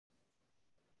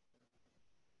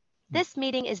This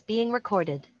meeting is being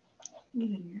recorded.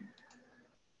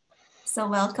 So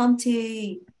welcome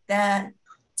to the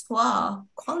 12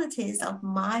 qualities of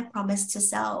my promise to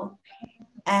self.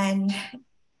 And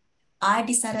I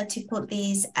decided to put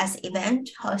this as event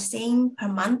hosting per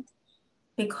month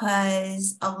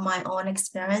because of my own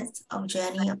experience of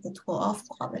journey of the 12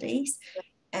 qualities,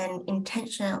 and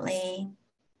intentionally,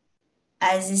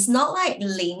 as it's not like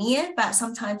linear, but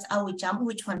sometimes I would jump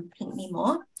which one ping me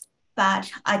more.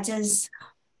 But I just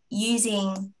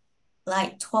using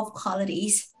like 12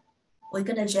 qualities, we're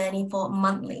going to journey for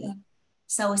monthly.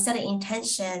 So we set an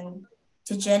intention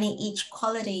to journey each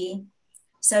quality.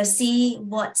 So see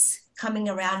what's coming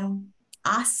around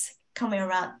us, coming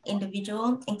around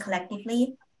individual and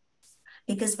collectively.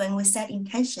 Because when we set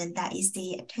intention, that is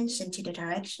the attention to the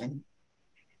direction.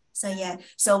 So yeah,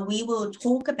 so we will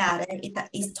talk about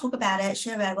it,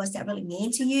 share about what's that really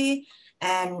mean to you,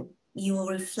 and you will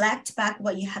reflect back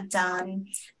what you have done,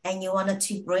 and you wanted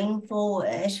to bring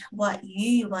forward what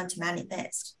you want to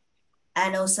manifest,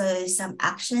 and also some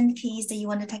action keys that you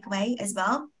want to take away as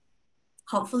well.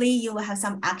 Hopefully you will have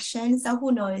some action. So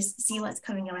who knows, see what's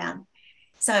coming around.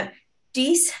 So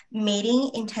this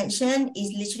meeting intention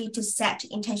is literally to set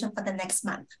intention for the next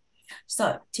month.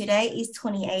 So today is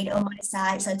 28 on my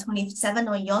side, so 27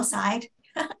 on your side.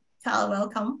 Carl,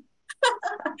 welcome.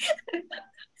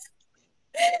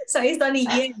 So it's only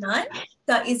year 9,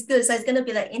 so it's good. So it's going to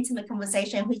be like intimate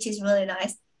conversation, which is really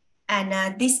nice.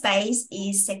 And this space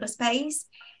is sacred space,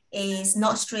 is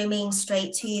not streaming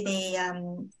straight to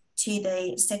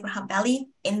the Sacred Heart Valley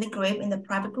in the group, in the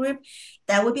private group.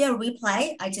 There will be a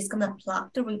replay. I just gonna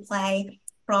plug the replay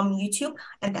from YouTube,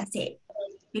 and that's it.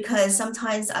 Because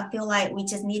sometimes I feel like we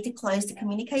just need to close the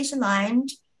communication line.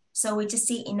 So we just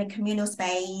sit in a communal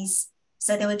space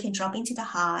so that we can drop into the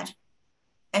heart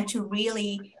and to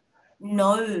really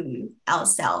know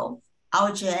ourselves,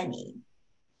 our journey.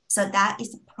 So that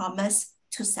is the promise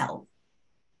to self.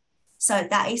 So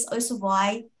that is also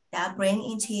why that I bring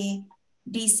into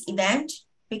this event,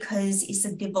 because it's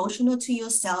a devotional to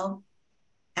yourself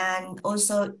and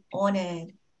also honor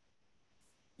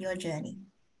your journey.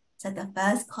 So the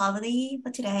first quality for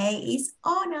today is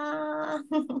honor.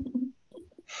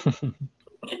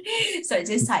 So it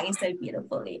just ties so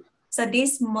beautifully. So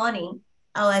this morning,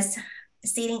 I was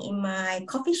sitting in my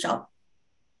coffee shop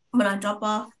when I drop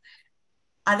off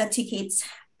other two kids,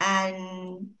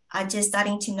 and I just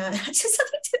starting to know, I just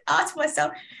starting to ask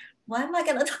myself, what am I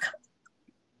going to talk about?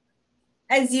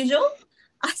 As usual,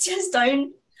 I just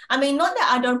don't, I mean, not that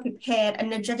I don't prepare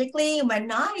energetically.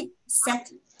 When I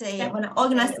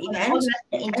organize the event,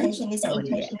 the intention is already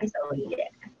there.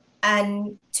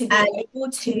 And to be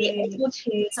able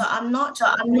to, so I'm not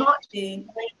to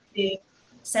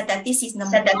say that this is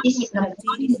number one, this is number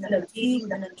two, this is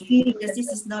number two, because this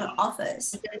is not an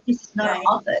office. This is not an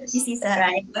office. This is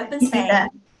a open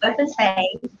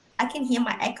space. I can hear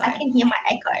my echo.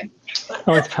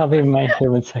 Oh, it's probably my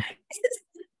favorite second.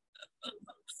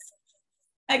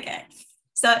 Okay.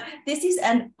 So this is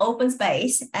an open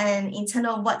space, and in terms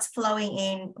of what's flowing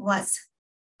in, what's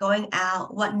going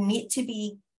out, what need to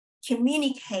be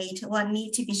communicated, what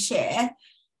need to be shared,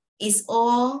 is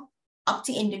all up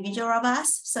to individual of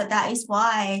us. So that is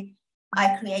why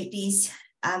I create this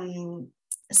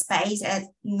space as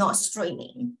not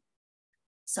streaming.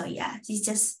 So yeah, it's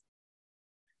just,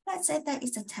 let's say that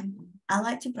it's a temple. I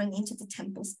like to bring into the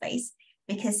temple space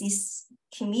because it's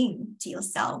commune to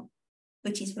yourself,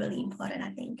 which is really important,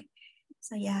 I think.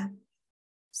 So yeah.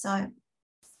 So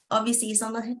obviously it's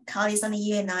on the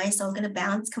year 9, so we're going to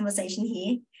bounce conversation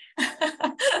here.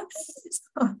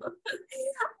 So,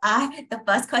 the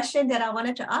first question that I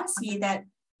wanted to ask you, that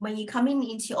when you come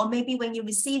into, or maybe when you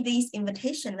receive these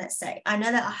invitation, let's say, I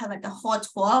know that I have like the whole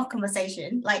 12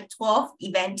 conversation, like 12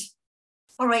 event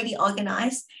already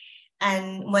organized.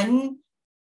 And when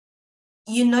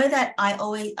you know that I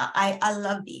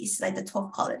love these, like the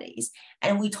 12 qualities.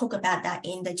 And we talk about that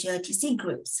in the GOTC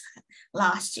groups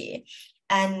last year.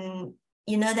 And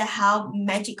you know that how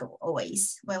magical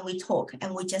always when we talk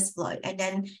and we just flow, and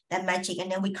then that magic,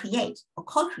 and then we create or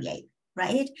co-create,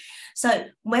 right? So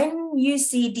when you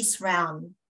see this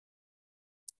round,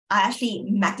 I actually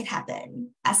make it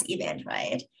happen as event,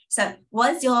 right? So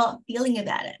what's your feeling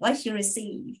about it? What you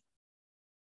receive?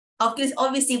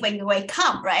 Obviously, when you wake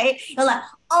up, right, you're like,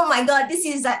 oh my God, this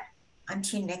is like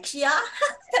until next year.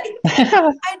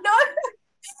 I know.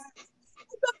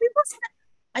 People say,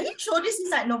 are you sure this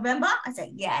is like November? I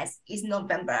said, yes, it's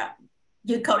November.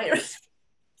 You got it right.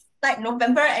 Like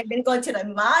November, and then go to like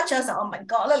March. I was like, oh my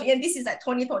God, Lillian, this is like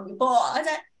 2024. I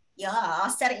said, yeah, I'll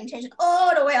set an intention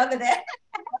all the way over there.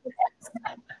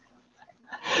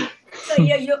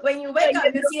 when you wake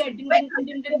up, you see a ding, ding,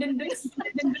 ding, ding, ding,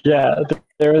 ding. Yeah,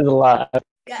 there was a lot.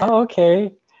 Yeah. Oh,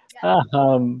 okay. Yeah.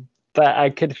 But I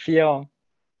could feel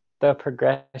the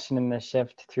progression and the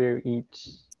shift through each,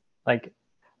 like,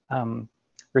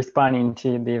 responding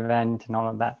to the event and all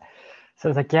of that. So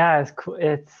it's like, yeah, it's cool.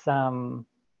 It's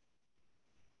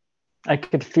I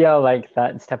could feel like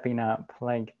that stepping up,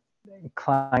 like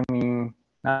climbing,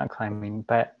 not climbing,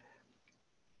 but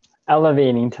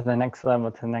elevating to the next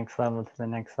level, to the next level, to the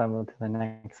next level, to the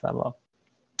next level.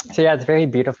 So yeah, it's very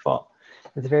beautiful.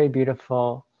 It's very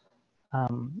beautiful.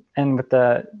 And with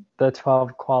the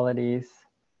 12 qualities,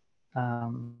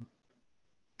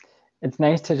 it's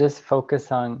nice to just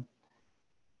focus on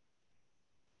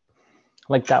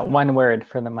like that one word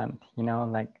for the month, you know,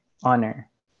 like honor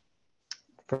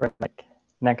for like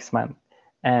next month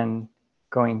and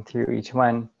going through each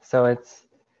one. So it's,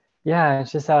 yeah,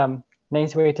 it's just a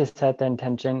nice way to set the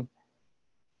intention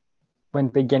when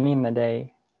beginning the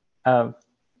day of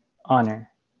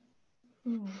honor.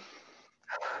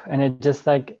 And it just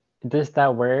like, just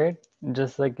that word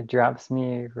just like drops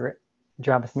me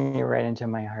right into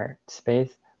my heart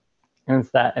space. And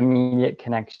it's that immediate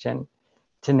connection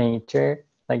to nature,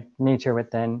 like nature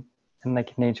within and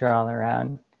like nature all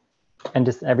around, and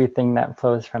just everything that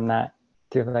flows from that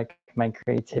through like my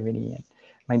creativity and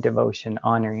my devotion,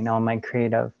 honoring all my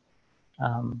creative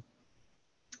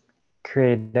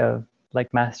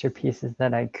like masterpieces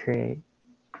that I create.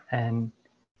 And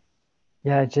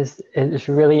yeah, it's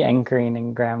really anchoring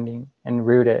and grounding and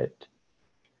rooted.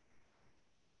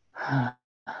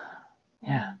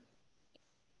 Yeah.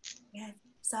 Yeah.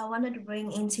 So I wanted to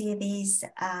bring into this,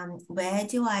 where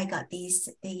do I got the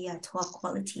 12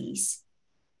 qualities?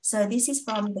 So this is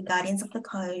from the Guardians of the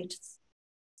Code.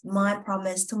 My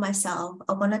promise to myself,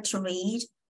 I wanted to read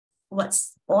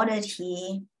what's ordered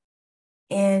here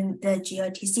in the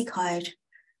GOTC code.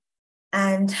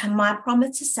 And my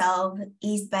promise to self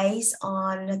is based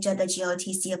on the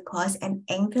GOTC, of course, and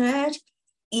anchored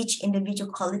each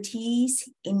individual qualities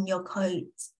in your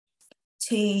codes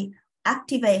to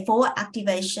activate 4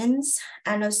 activations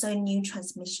and also new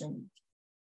transmission.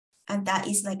 And that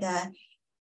is like a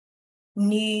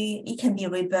new, it can be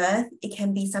rebirth, it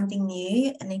can be something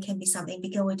new, and it can be something,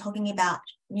 because we're talking about,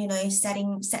 you know, set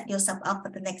yourself up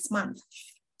for the next month.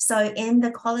 So in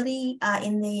the quality,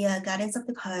 in the Guardians of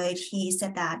the Code, he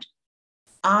said that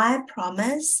I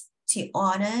promise to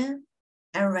honor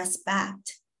and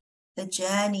respect the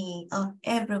journey of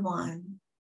everyone,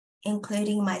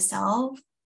 including myself,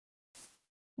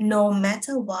 no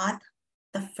matter what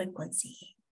the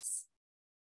frequency is.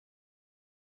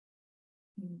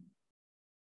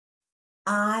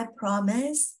 I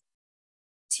promise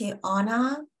to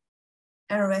honor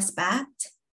and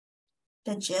respect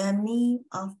the journey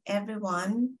of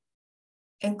everyone,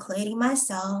 including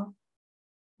myself,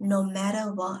 no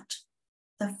matter what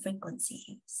the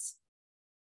frequency is.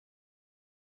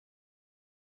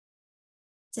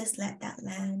 Just let that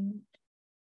land.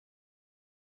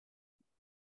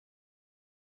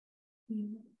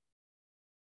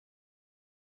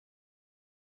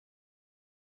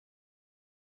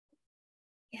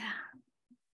 Yeah.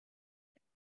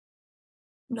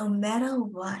 No matter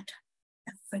what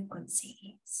the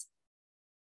frequency is.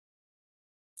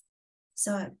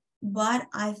 So what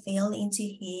I feel into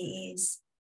here is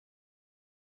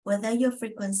whether your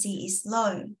frequency is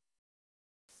low,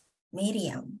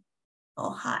 medium,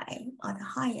 or high, or the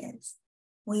highest,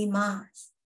 we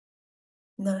must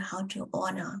know how to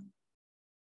honor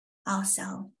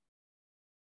ourselves.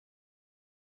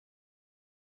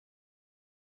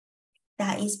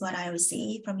 That is what I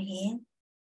receive from here.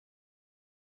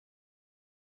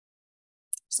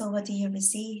 So what do you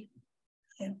receive?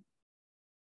 Yeah.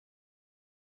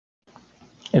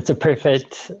 It's a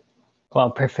perfect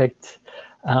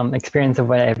experience of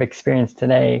what I've experienced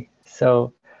today.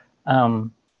 So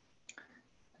not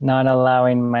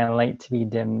allowing my light to be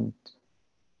dimmed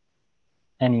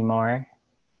anymore.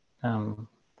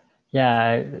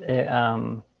 I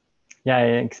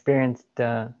experienced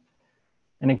an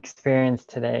experience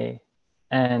today,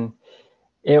 and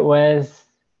it was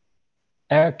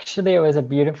a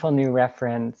beautiful new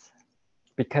reference,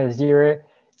 because you're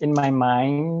in my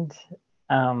mind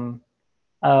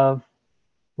of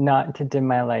not to dim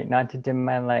my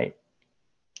light.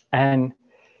 And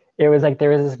it was like,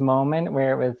 there was this moment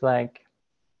where it was like,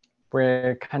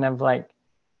 where kind of like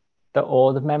the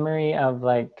old memory of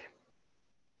like,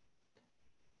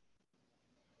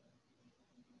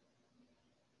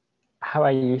 how I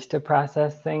used to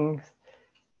process things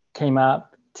came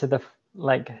up to the,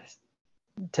 like,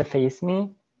 to face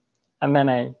me. And then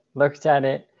I looked at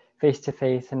it face to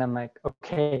face, and I'm like,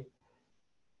 okay,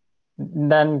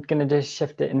 then gonna just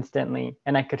shift it instantly.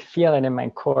 And I could feel it in my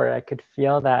core. I could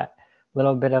feel that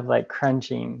little bit of like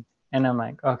crunching. And I'm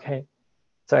like, okay.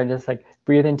 So I just like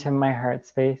breathe into my heart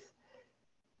space,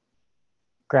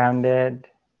 grounded,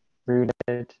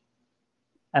 rooted.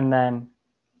 And then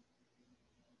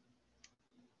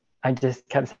I just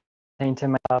kept saying to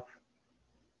myself,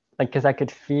 like, because I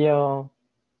could feel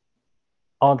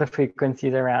all the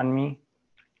frequencies around me.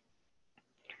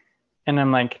 And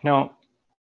I'm like, no,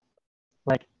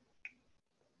 like,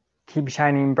 keep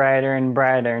shining brighter and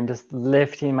brighter and just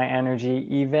lifting my energy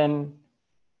even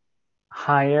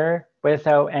higher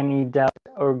without any doubt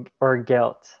or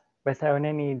guilt, without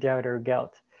any doubt or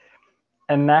guilt.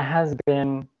 And that has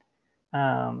been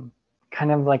kind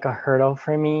of like a hurdle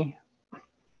for me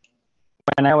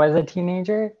when I was a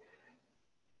teenager,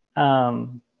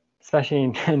 especially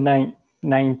in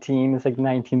 19. It's like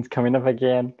 19's coming up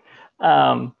again.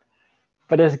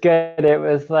 But it's good. It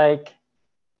was like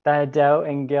that doubt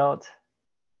and guilt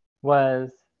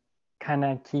was kind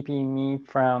of keeping me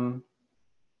from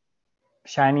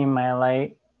shining my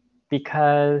light,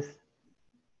 because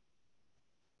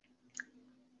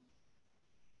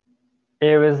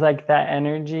it was like that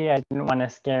energy. I didn't want to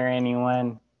scare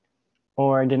anyone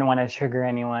or didn't want to trigger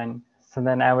anyone. So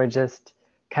then I would just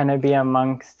kind of be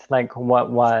amongst like what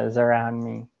was around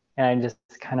me. And I just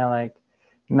kind of like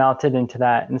melted into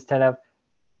that instead of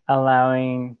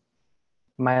allowing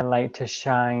my light to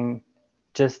shine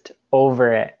just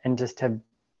over it and just to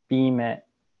beam it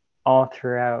all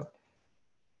throughout.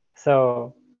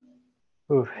 So,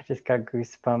 ooh, I just got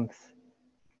goosebumps.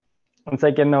 It's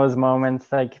like in those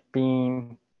moments, like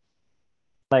being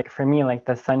like for me, like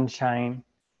the sunshine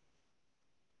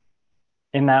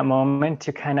in that moment,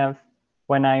 to kind of,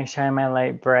 when I shine my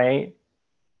light bright,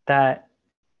 that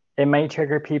it might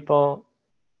trigger people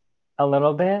a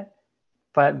little bit,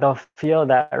 but they'll feel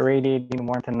that radiating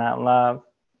warmth and that love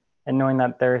and knowing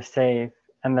that they're safe,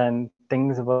 and then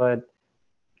things would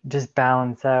just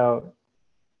balance out.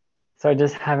 So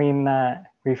just having that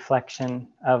reflection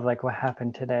of like what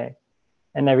happened today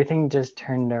and everything just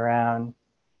turned around.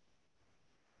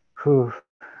 Whew,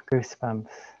 goosebumps.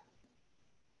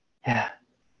 Yeah,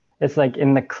 it's like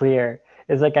in the clear.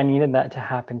 It's like I needed that to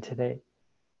happen today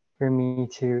for me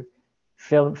to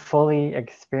fully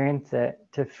experience it,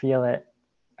 to feel it,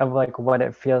 of like what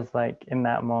it feels like in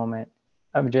that moment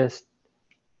of just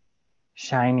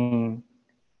shining.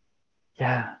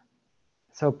 Yeah,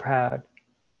 so proud.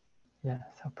 Yeah,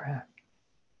 so proud.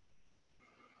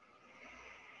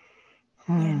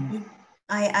 Yeah,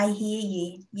 I hear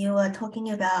you. You were talking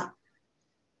about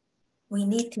we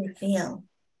need to feel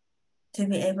to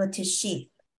be able to shift.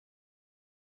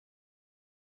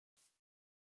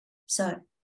 So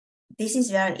this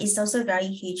is it's also very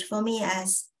huge for me,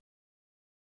 as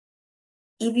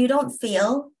if you don't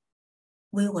feel,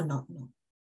 we will not know.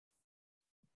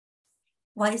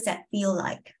 What does that feel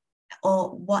like? Or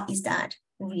what is that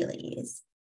really is?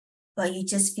 But you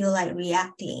just feel like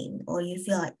reacting, or you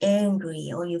feel like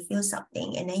angry, or you feel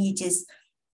something, and then you just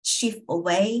shift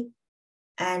away,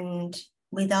 and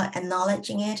without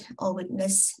acknowledging it or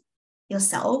witness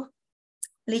yourself.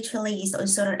 Literally, it's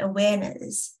also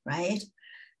awareness, right?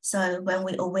 So when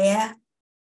we're aware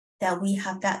that we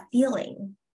have that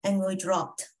feeling, and we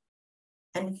dropped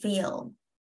and feel,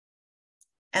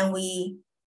 and we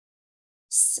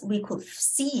could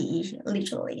see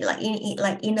literally like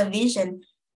in a vision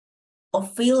or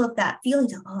feel of that feeling.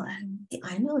 Oh,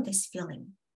 I know this feeling.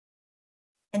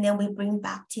 And then we bring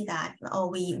back to that, or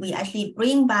we actually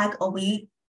bring back, or we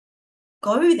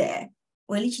go there.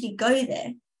 We literally go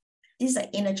there. This is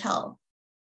like inner child.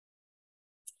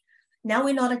 Now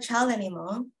we're not a child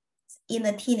anymore,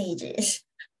 inner teenagers,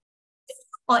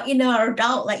 or inner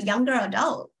adult, like younger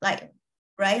adult, like,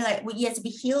 right? Like we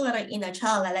heal our inner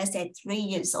child, like let's say 3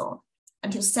 years old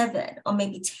until 7 or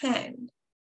maybe 10.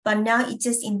 But now it's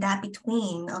just in that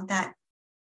between of that,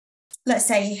 let's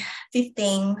say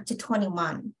 15 to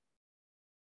 21.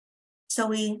 So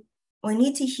we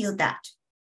need to heal that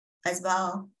as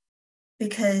well,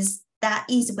 because that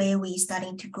is where we're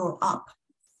starting to grow up.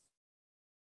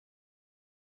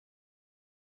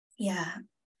 Yeah.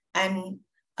 And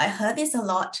I heard this a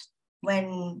lot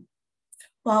when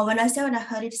I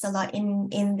heard it a lot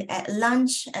at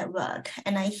lunch at work,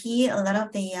 and I hear a lot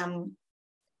of the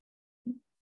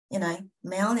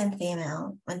male and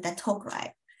female when they talk,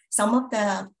 right?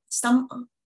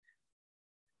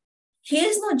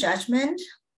 Here's no judgment,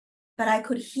 but I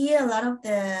could hear a lot of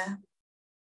the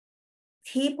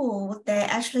people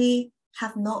that actually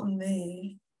have not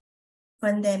moved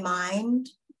from their mind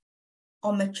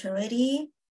or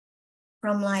maturity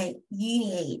from like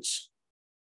uni age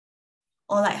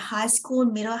or like high school,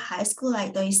 middle high school,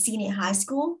 like those senior high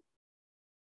school,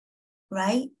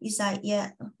 right? It's like,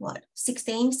 yeah, what,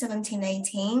 16, 17,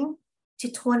 18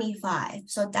 to 25.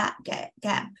 So that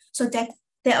gap. So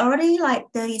they're already like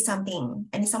 30 something,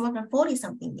 and some of them 40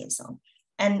 something years old.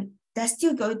 And they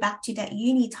still go back to that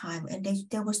uni time, and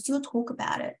they will still talk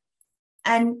about it.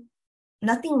 And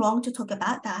nothing wrong to talk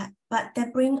about that, but they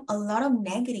bring a lot of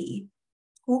negative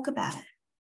talk about it.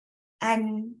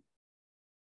 And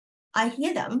I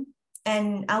hear them,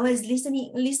 and I was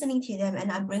listening to them,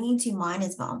 and I'm bringing to mine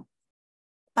as well.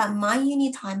 But my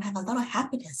uni time have a lot of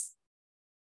happiness.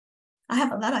 I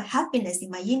have a lot of happiness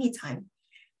in my uni time.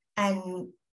 And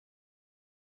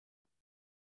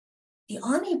the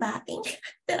only bad thing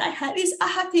that I had is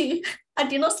I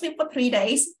did not sleep for 3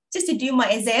 days just to do my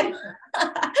exam.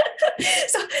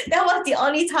 So that was the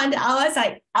only time that I was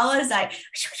like,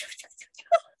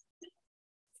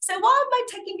 so why am I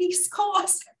taking this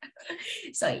course?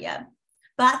 So yeah,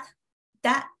 but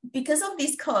that because of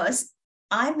this course,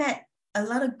 I met a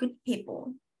lot of good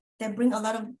people that bring a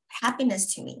lot of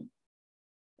happiness to me,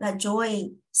 like joy,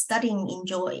 studying in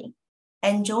joy,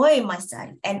 enjoy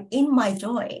myself and in my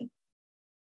joy.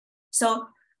 So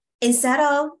instead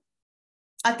of,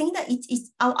 I think that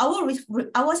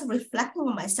I was reflecting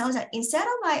on myself that instead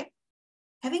of like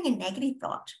having a negative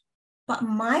thought, but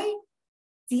my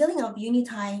feeling of uni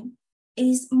time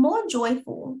is more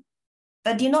joyful,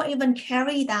 but did not even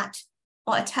carry that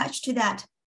or attach to that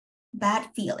bad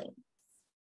feeling.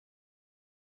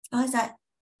 I was like,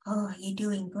 oh, you're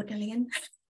doing good, Lillian.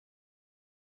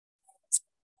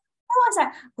 I was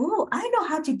like, oh, I know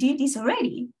how to do this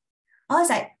already. I was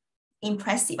like,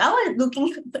 impressive. I was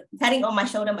looking, patting on my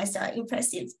shoulder myself,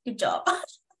 impressive, good job.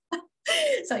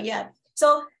 So yeah,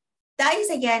 so that is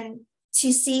again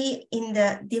to see in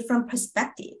the different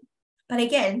perspective. But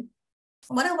again,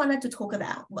 what I wanted to talk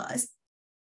about was,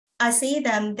 I see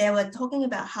them, they were talking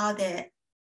about how they're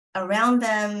around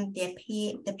them, the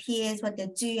peers, what they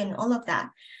do and all of that.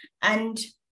 And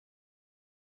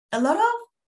a lot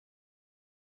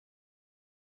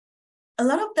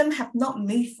of them have not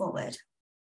moved forward.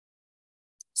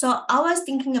 So I was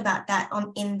thinking about that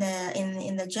in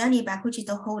the journey back, which is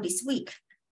the whole this week,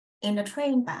 in the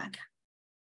train back.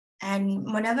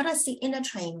 And whenever I sit in the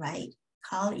train, right,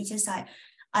 Carl, it's just like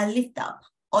I lift up,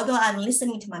 although I'm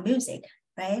listening to my music,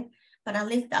 right? But I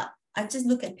lift up, I just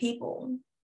look at people,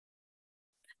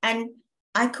 and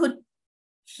I could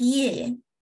hear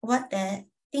what they're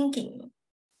thinking,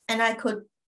 and I could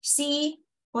see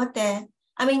what they're,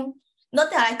 I mean,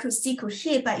 not that I could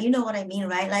hear, but you know what I mean,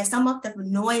 right? Like some of the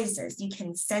noises, you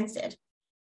can sense it.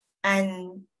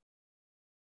 And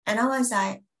I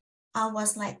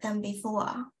was like them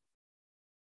before.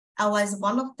 I was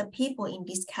one of the people in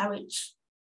this carriage.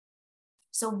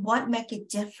 So what makes it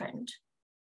different?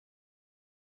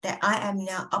 That I am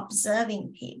now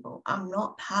observing people. I'm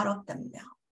not part of them now.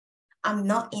 I'm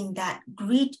not in that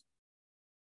greed.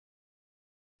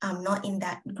 I'm not in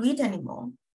that greed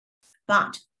anymore.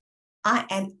 But I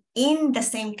am in the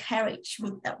same carriage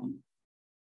with them.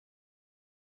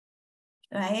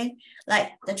 Right?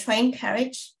 Like the train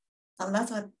carriage, a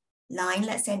lot of line,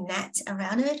 let's say net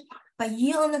around it, but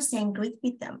you're on the same grid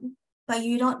with them, but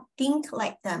you don't think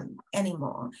like them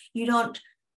anymore. You don't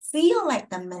feel like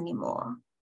them anymore,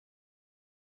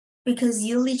 because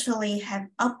you literally have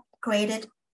upgraded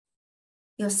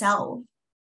yourself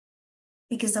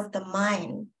because of the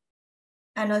mind,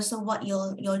 and also what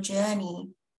your journey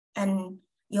and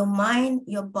your mind,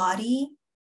 your body,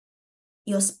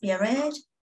 your spirit,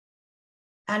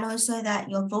 and also that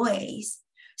your voice.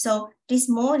 So this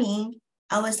morning,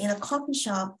 I was in a coffee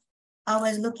shop. I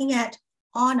was looking at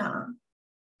honor.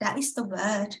 That is the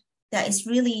word that is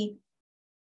really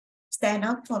stand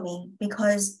up for me,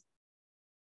 because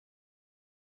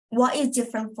what is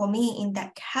different for me in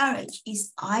that carriage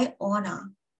is I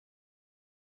honor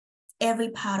every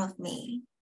part of me.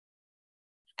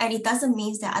 And it doesn't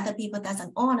mean that other people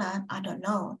doesn't honor, I don't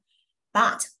know.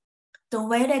 But the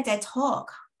way that they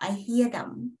talk, I hear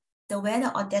them. The way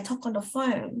that they talk on the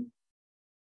phone,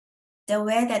 the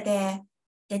way that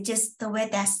the way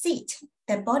they sit,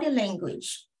 their body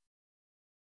language,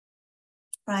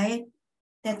 right?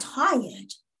 They're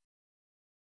tired.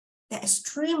 They're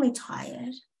extremely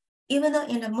tired, even though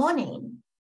in the morning.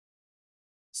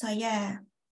 So yeah,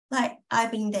 like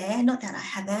I've been there, not that I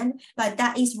haven't, but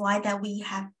that is why that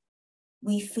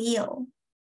we feel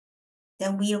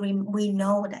that we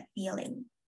know that feeling.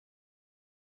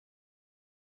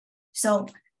 So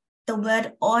the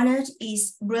word honored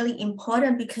is really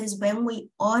important, because when we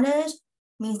honored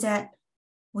means that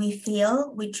we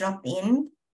feel, we drop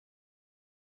in,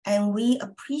 and we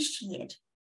appreciate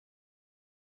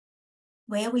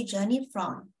where we journeyed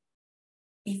from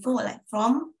before, like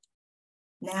from,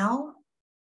 now,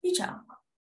 future.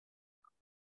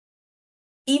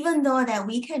 Even though that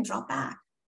we can drop back,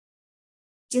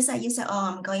 just like you said,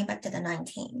 oh, I'm going back to the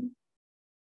 19.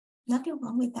 Nothing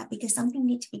wrong with that because something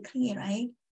needs to be clear, right?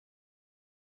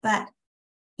 But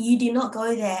you do not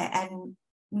go there and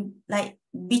like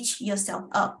beat yourself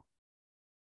up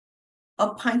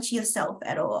or punch yourself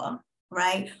at all,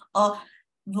 right? Or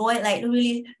void, like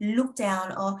really look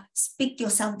down or speak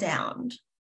yourself down.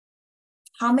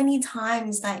 How many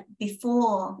times, like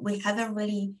before, we haven't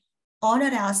really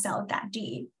honored ourselves that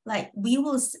deep? Like we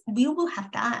will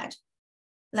have that.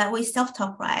 Like we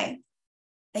self-talk, right?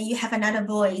 And you have another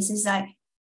voice. It's like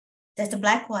there's the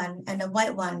black one and the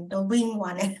white one, the wing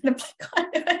one and the black one.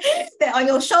 They're on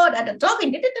your shoulder and the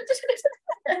talking,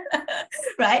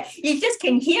 right? You just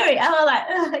can hear it. I'm like,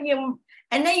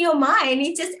 and then your mind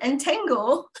is just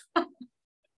entangled,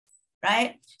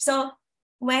 right? So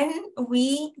when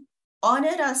we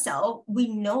honor ourselves, we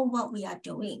know what we are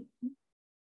doing.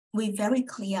 We're very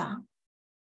clear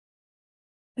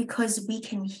because we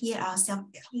can hear ourselves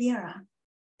clearer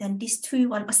than these two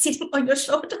ones are sitting on your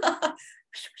shoulder.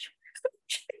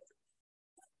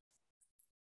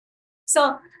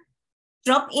 So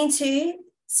drop into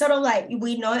sort of like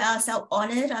we know ourselves,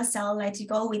 honored ourselves, like to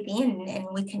go within and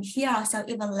we can hear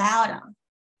ourselves even louder.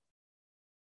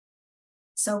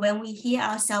 So when we hear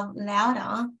ourselves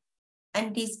louder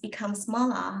and this becomes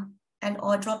smaller and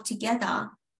all drop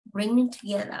together, bring it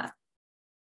together.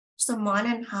 So mind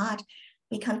and heart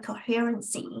become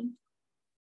coherency.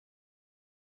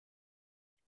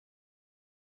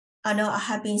 I know I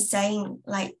have been saying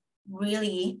like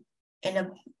really in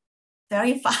a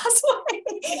very fast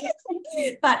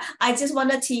way, but I just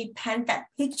wanted to paint that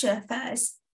picture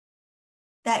first.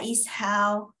 That is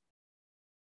how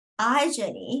I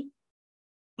journey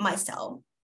myself.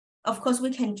 Of course,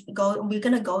 we're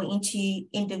gonna go into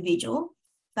individual,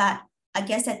 but I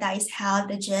guess that is how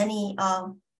the journey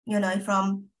of,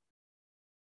 from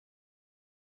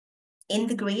in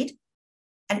the grid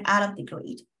and out of the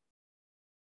grid.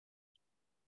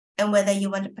 And whether you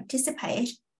want to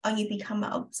participate or you become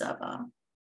an observer.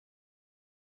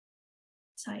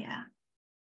 So yeah.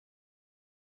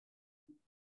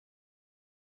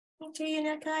 Do you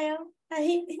know, Kyle?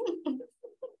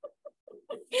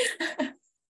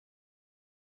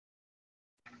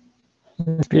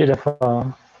 It's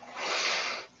beautiful.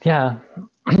 Yeah,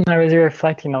 I was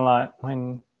reflecting a lot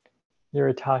when you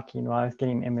were talking while I was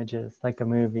getting images, like a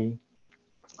movie.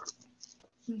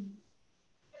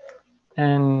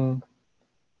 And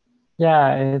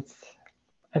yeah,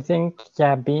 I think,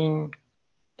 being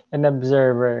an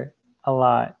observer a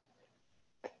lot.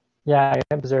 Yeah, I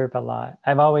observe a lot.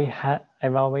 I've always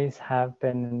have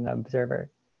been an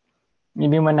observer.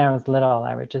 Even when I was little,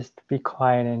 I would just be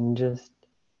quiet and just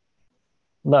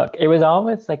look. It was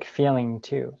always like feeling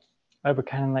too. I would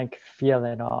kind of like feel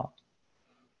it all.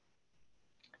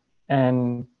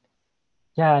 And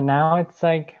yeah, now it's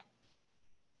like,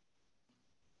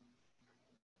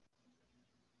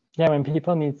 when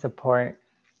people need support,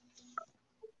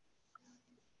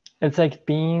 it's like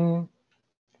being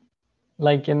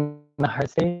like in the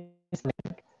heart space.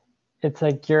 Like, it's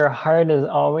like your heart is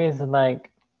always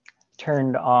like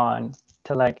turned on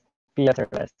to like be of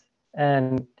service.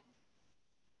 And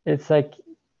it's like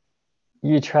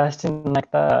you trust in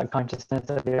like the consciousness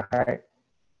of your heart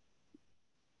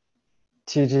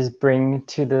to just bring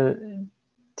to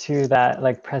that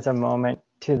like present moment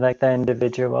to like the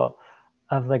individual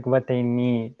of like what they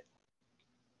need.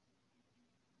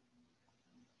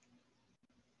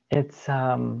 It's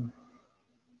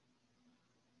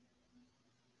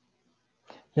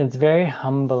very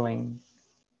humbling,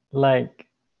 like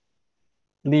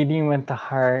leading with the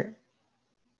heart,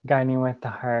 guiding with the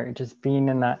heart, just being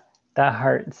in that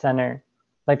heart center.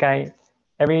 Like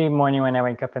every morning when I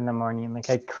wake up in the morning, like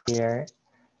I clear,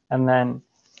 and then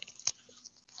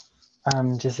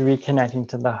just reconnecting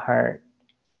to the heart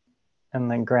and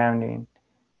like grounding.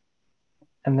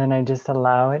 And then I just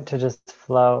allow it to just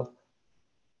flow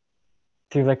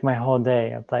through like my whole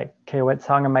day of like, okay, what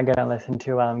song am I gonna listen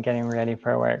to while I'm getting ready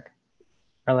for work?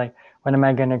 Or like, what am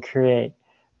I gonna create?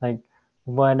 Like,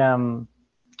 what am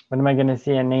I gonna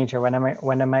see in nature? What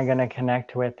am I gonna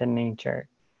connect with in nature?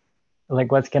 Like,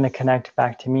 what's gonna connect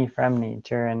back to me from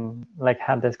nature and like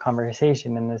have this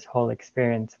conversation and this whole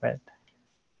experience with.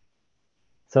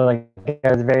 So like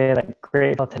I was very like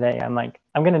grateful today. I'm like,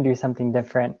 I'm gonna do something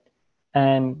different.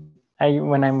 And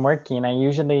when I'm working, I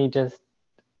usually just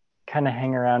kind of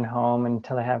hang around home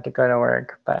until I have to go to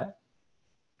work. But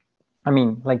I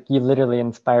mean, like you literally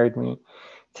inspired me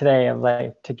today of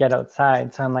like to get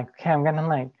outside. So I'm like, okay, I'm gonna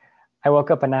like, I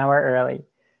woke up an hour early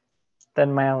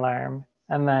than my alarm,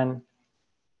 and then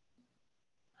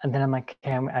I'm like,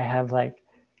 okay, I have like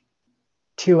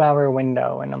 2 hour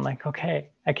window, and I'm like, okay,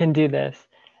 I can do this.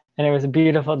 And it was a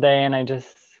beautiful day, and I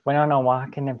just went on a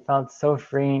walk, and it felt so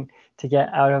freeing to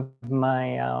get out of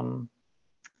my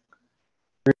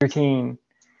routine.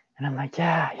 And I'm like,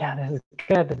 yeah, this is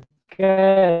good, this is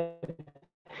good.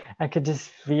 I could just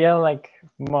feel like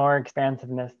more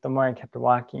expansiveness the more I kept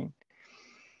walking.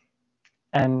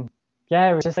 And yeah,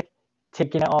 it was just like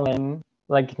taking it all in,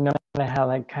 like no matter how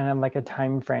like kind of like a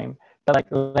time frame, but like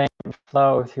letting it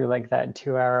flow through like that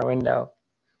 2 hour window.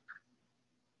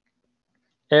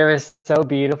 It was so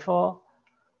beautiful,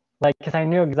 like because I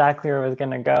knew exactly where it was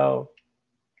gonna go.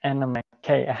 And I'm like,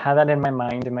 okay, I had that in my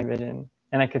mind, in my vision,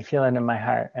 and I could feel it in my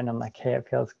heart. And I'm like, hey, it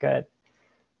feels good.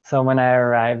 So when I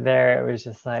arrived there, it was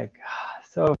just like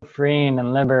so freeing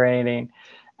and liberating.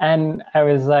 And I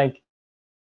was like,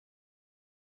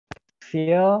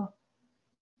 feel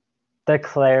the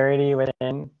clarity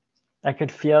within. I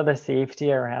could feel the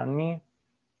safety around me.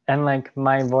 And like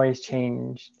my voice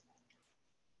changed.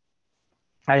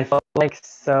 I felt like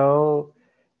so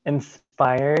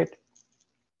inspired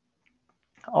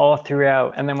all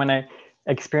throughout. And then when I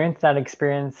experienced that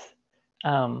experience,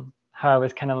 how I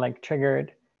was kind of like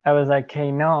triggered, I was like,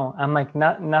 hey, no, I'm like,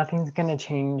 nothing's gonna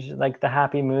change like the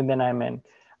happy mood that I'm in.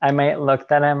 I might look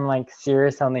that I'm like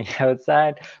serious on the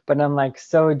outside, but I'm like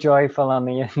so joyful on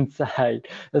the inside.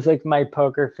 It's like my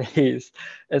poker face.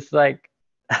 It's like,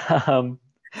 um,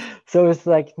 so it's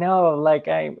like, no, like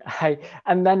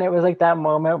and then it was like that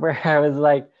moment where I was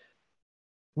like,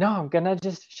 no, I'm gonna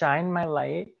just shine my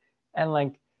light and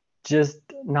like just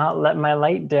not let my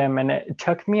light dim. And it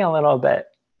took me a little bit,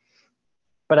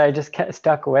 but I just kept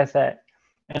stuck with it.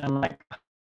 And I'm like,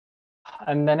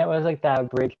 and then it was like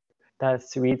that break, that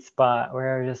sweet spot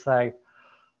where I was just like,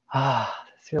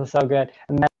 this feels so good.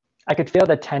 And then I could feel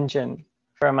the tension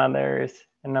from others.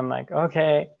 And I'm like,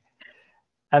 okay.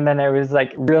 And then it was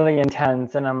like really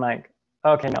intense. And I'm like,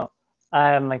 okay, no,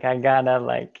 I'm like, I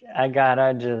gotta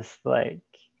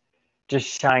just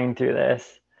shine through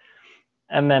this.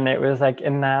 And then it was like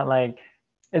in that, like,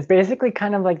 it's basically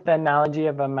kind of like the analogy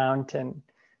of a mountain.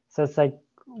 So it's like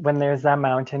when there's that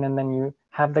mountain and then you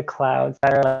have the clouds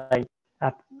that are like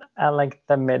at like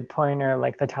the midpoint or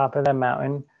like the top of the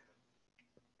mountain.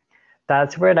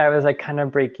 That's where I was like kind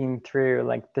of breaking through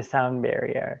like the sound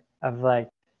barrier of like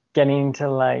getting to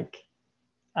like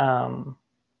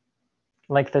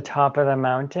the top of the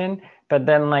mountain, but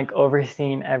then like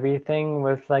overseeing everything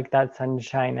with like that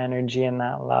sunshine energy and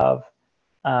that love.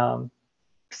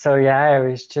 So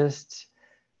yeah,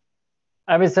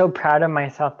 I was so proud of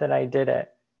myself that I did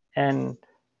it. And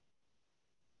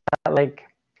like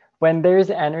when there's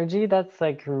energy that's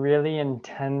like really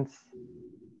intense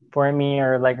for me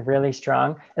or like really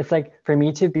strong, it's like for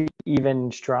me to be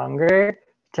even stronger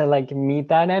to like meet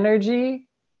that energy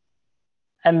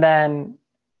and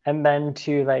then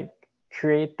to like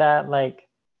create that like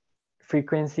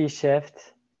frequency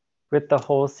shift with the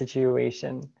whole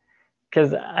situation.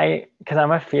 Because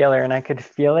I'm a feeler and I could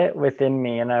feel it within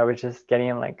me and I was just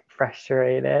getting like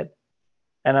frustrated.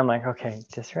 And I'm like, okay,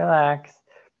 just relax.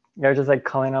 I was just like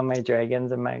calling on my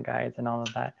dragons and my guides and all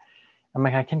of that. I'm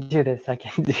like, I can do this. I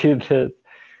can do this.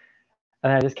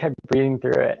 And I just kept breathing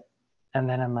through it. And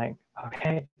then I'm like,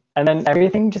 okay. And then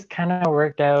everything just kind of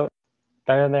worked out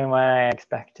better than what I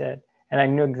expected. And I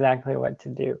knew exactly what to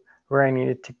do, where I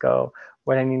needed to go,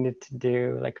 what I needed to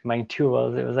do, like my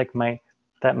tools. It was like my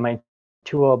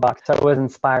toolbox. So it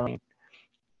wasn't spiraling.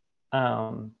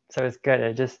 So it's good.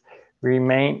 I just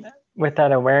remained with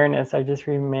that awareness. I just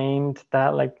remained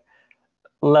that like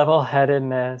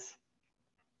level-headedness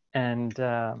and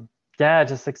yeah,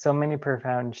 just like so many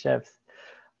profound shifts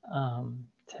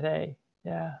today.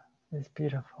 Yeah, it's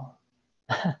beautiful.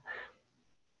 I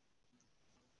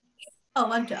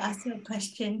want to ask you a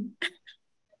question.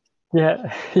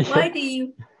 Yeah. Why do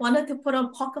you wanted to put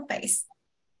on poker face?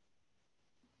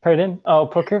 Pardon? Oh,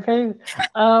 poker face?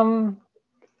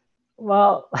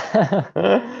 Well,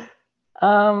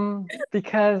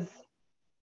 because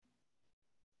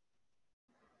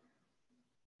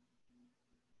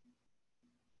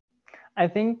I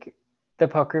think the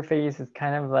poker face is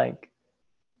kind of like,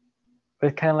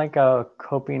 was kind of like a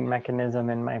coping mechanism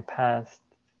in my past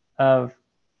of,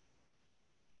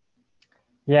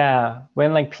 yeah,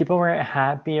 when like people weren't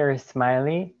happy or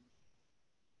smiley,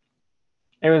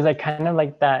 it was like kind of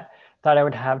like that thought I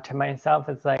would have to myself.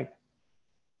 It's like,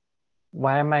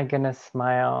 why am I gonna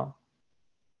smile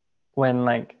when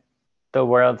like the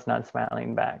world's not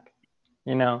smiling back?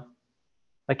 You know?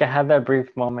 Like I had that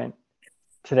brief moment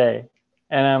today,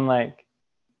 and I'm like,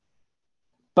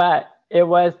 but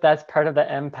that's part of the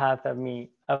empath of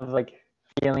me, of like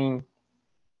feeling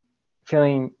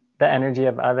the energy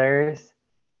of others.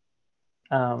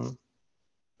 So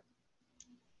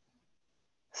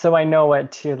I know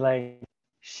what to like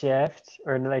shift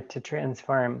or like to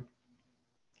transform.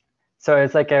 So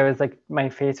it's like I was like, my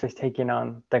face was taking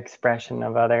on the expression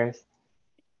of others.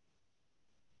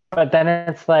 But then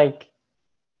it's like,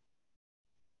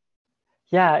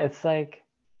 yeah, it's like,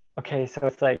 okay, so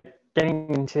it's like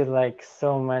getting into like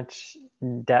so much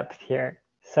depth here.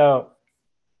 So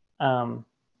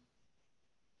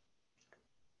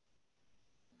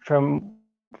from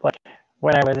like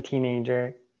when I was a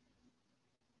teenager,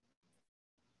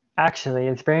 actually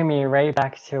it's bringing me right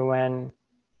back to when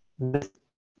this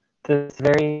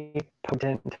very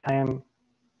potent time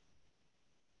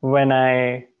when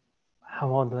how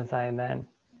old was I then?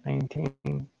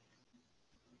 19.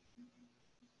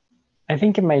 I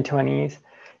think in my 20s.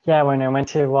 Yeah, when I went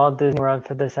to Walt Disney World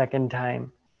for the second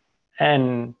time.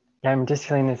 And I'm just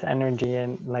feeling this energy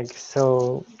and like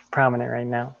so prominent right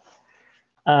now.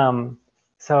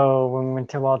 So when we went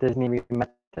to Walt Disney, we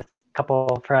met this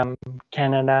couple from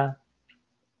Canada,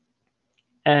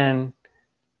 and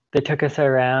they took us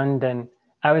around, and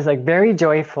I was like very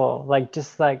joyful, like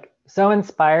just like so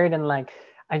inspired, and like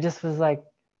I just was like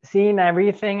seeing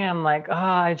everything. I'm like,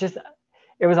 oh,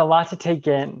 it was a lot to take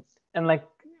in. And like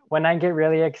when I get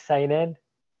really excited,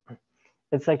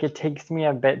 it's like it takes me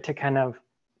a bit to kind of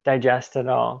digest it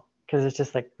all, because it's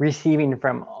just like receiving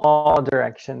from all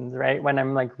directions, right? When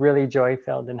I'm like really joy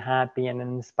filled and happy and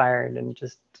inspired and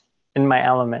just in my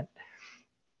element.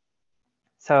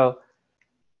 So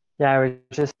yeah, I was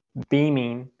just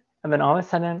beaming. And then all of a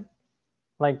sudden,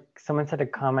 like someone said a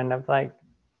comment of like,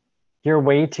 you're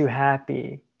way too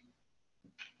happy.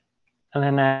 And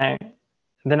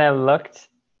then I looked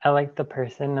at like the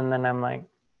person, and then I'm like,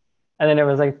 and then it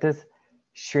was like this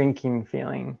shrinking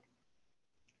feeling,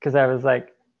 because I was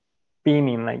like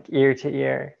beaming like ear to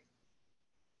ear.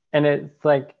 And it's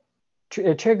like,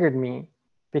 it triggered me,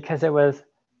 because it was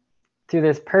through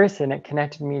this person, it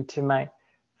connected me to my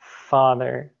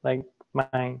father, like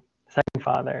my second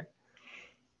father.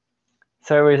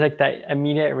 So it was like that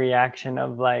immediate reaction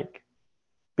of like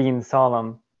being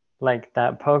solemn, like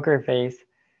that poker face,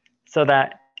 so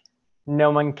that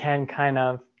no one can kind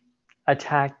of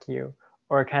attack you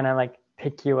or kind of like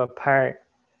pick you apart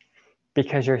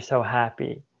because you're so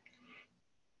happy.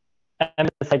 And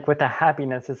it's like with the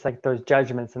happiness, it's like those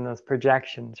judgments and those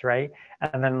projections, right?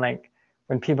 And then like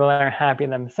when people aren't happy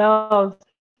themselves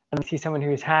and see someone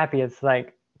who's happy, it's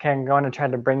like, okay, I'm going to try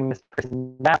to bring this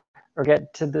person down or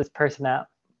get to this person at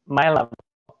my level,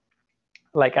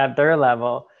 like at their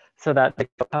level, so that they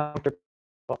feel comfortable.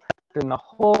 In the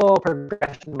whole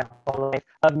progression, my whole life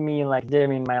of me like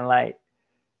dimming my light,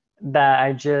 that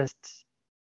I just,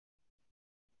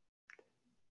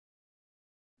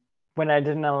 when I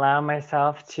didn't allow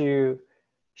myself to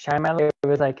shine my light, it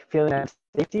was like feeling of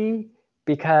safety,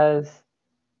 because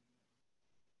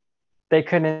they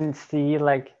couldn't see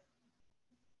like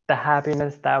the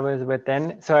happiness that was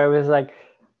within. So I was like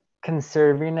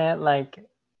conserving it like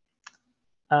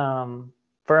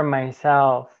for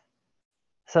myself.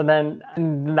 So then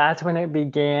that's when it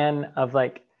began of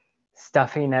like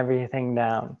stuffing everything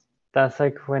down. That's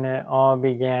like when it all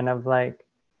began of like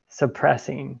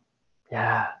suppressing.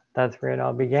 Yeah, that's where it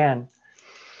all began.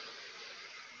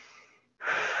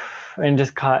 And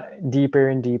just caught deeper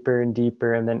and deeper and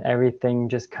deeper. And then everything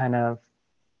just kind of,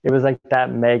 it was like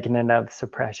that magnet of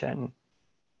suppression.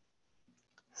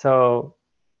 So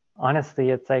honestly,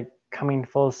 it's like coming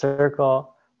full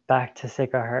circle back to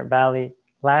Sacred Heart Valley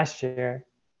last year,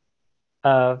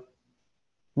 of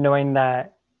knowing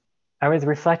that I was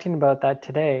reflecting about that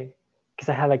today, because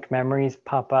I had like memories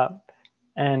pop up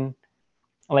and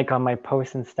like on my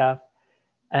posts and stuff.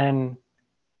 And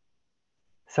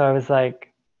so I was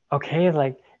like, okay,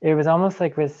 like it was almost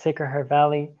like with Sacred Heart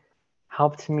Valley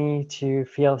helped me to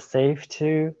feel safe,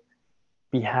 to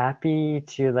be happy,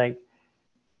 to like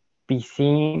be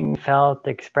seen, felt,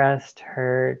 expressed,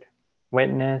 heard,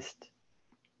 witnessed,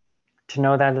 to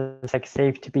know that it's like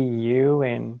safe to be you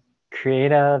and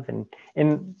creative.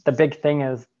 And the big thing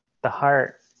is the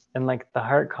heart and like the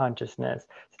heart consciousness.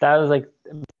 So that was like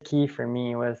the key for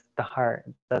me, was the heart.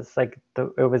 That's like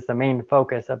it was the main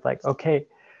focus of like, okay,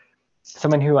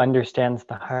 someone who understands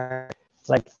the heart,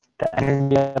 like the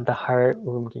energy of the heart,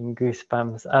 I'm getting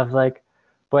goosebumps of like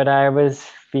what I was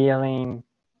feeling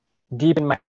deep in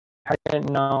my heart. I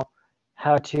didn't know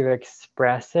how to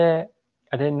express it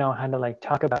I didn't know how to like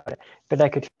talk about it, but I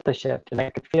could feel the shift and I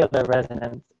could feel the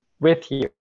resonance with you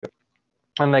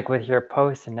and like with your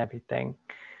posts and everything,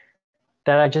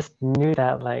 that I just knew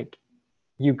that like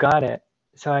you got it.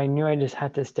 So I knew I just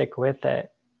had to stick with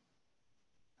it.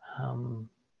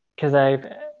 Because I've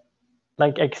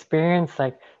like experienced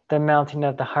like the melting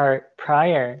of the heart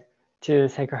prior to the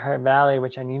Sacred Heart Valley,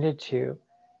 which I needed to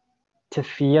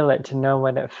feel it, to know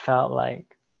what it felt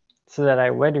like, so that I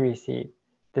would receive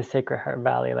the Sacred Heart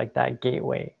Valley, like that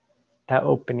gateway, that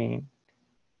opening,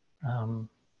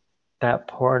 that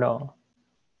portal.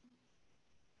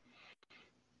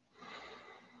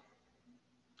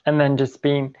 And then just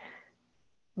being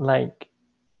like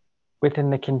within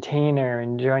the container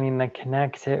and joining the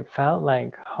connects, it felt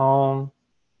like home.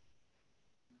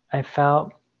 I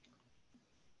felt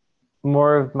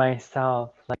more of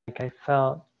myself. Like I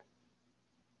felt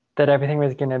that everything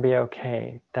was going to be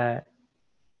okay, that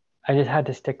I just had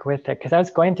to stick with it, because I was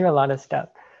going through a lot of stuff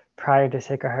prior to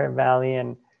Sacred Heart Valley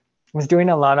and was doing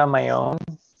a lot on my own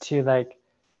to like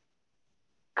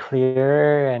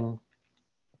clear and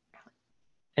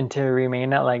to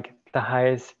remain at like the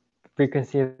highest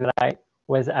frequency that I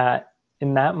was at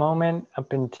in that moment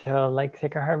up until like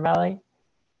Sacred Heart Valley.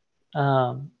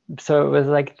 So it was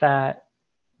like that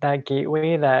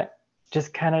gateway that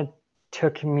just kind of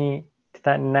took me to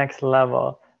that next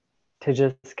level, to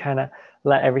just kind of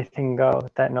let everything go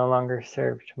that no longer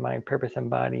served my purpose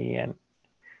and body and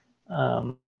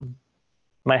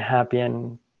my happy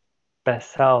and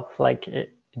best self. Like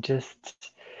it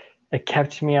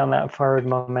kept me on that forward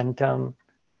momentum,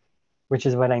 which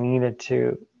is what I needed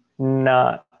to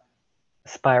not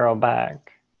spiral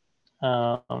back.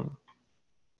 So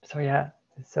yeah,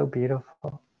 it's so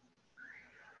beautiful.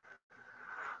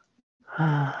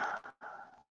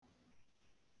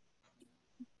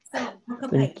 So, poker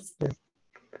face.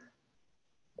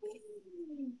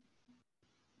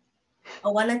 I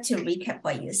wanted to recap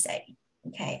what you said.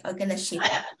 Okay, I'm gonna shift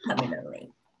that permanently.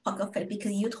 Poker face,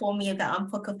 because you told me that I'm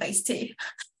poker face too.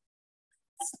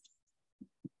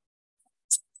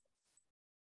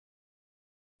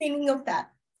 Thinking of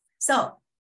that. So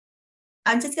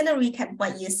I'm just gonna recap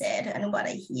what you said and what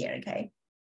I hear, okay?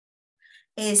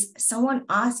 Is someone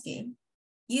asking,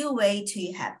 you way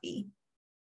too happy.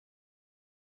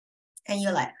 And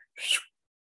you're like,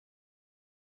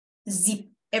 zip,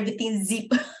 everything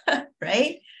zip,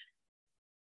 right?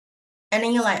 And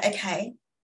then you're like, okay,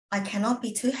 I cannot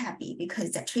be too happy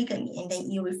because that triggered me. And then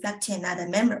you reflect to another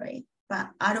memory. But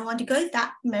I don't want to go to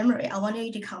that memory. I want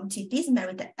you to come to this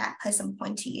memory that that person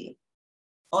point to you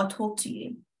or talk to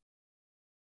you.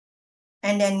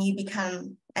 And then you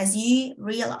become, as you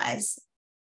realize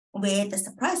where the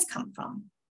surprise come from,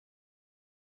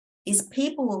 is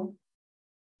people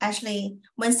actually,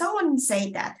 when someone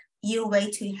say that, you're way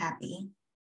too happy,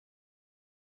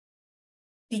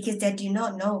 because they do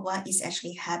not know what is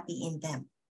actually happy in them.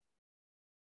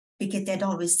 Because they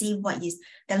don't receive what is,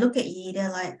 they look at you,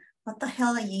 they're like, what the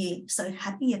hell are you so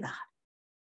happy about?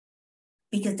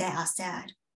 Because they are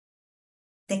sad.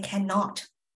 They cannot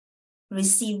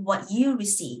receive what you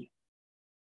receive.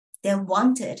 They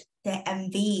wanted, they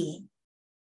envy,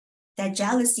 their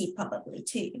jealousy probably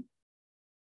too.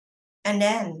 And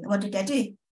then what do?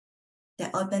 They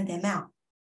open their mouth.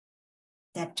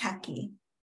 They attack you.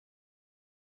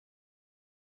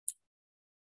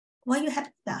 Why are you happy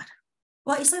about that?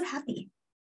 Why are you so happy?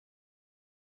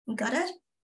 You got it?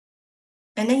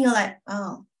 And then you're like,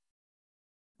 oh,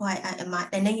 why am I?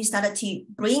 And then you started to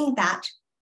bring that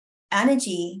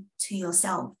energy to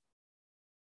yourself.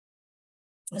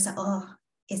 It's like, oh,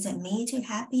 is it me too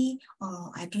happy?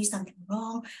 Oh, I do something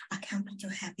wrong. I can't be too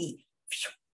happy.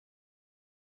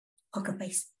 Poker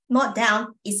face. Not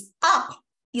down, it's up.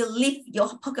 You lift your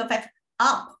poker face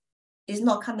up. It's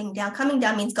not coming down. Coming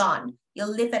down means gone. You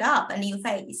lift it up and you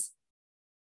face.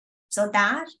 So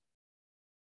that,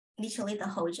 literally the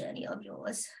whole journey of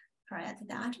yours prior to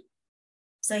that.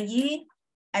 So you,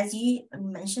 as you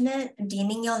mentioned it,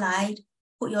 dimming your light,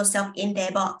 put yourself in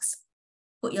their box,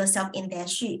 put yourself in their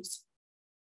shoes,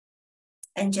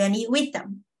 and journey with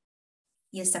them.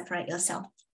 You separate yourself,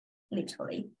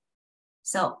 literally.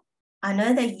 So I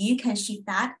know that you can shift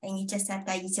that, and you just said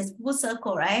that you just full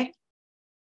circle, right?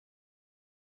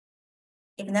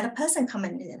 If another person comes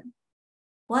in,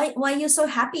 why are you so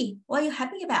happy? What are you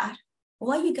happy about?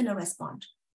 What are you gonna respond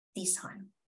this time?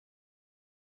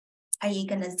 Are you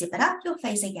gonna zip it up your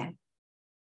face again?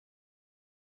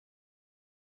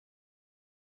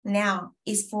 Now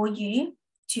is for you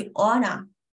to honor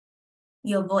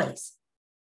your voice,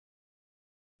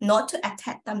 not to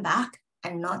attack them back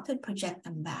and not to project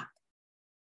them back.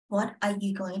 What are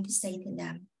you going to say to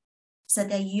them? so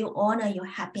that you honor your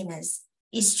happiness.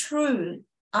 It's true.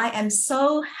 I am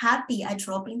so happy I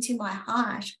drop into my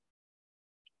heart.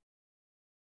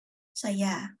 So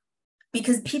yeah,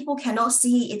 because people cannot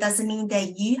see, it doesn't mean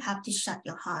that you have to shut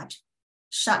your heart,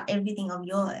 shut everything of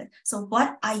yours. So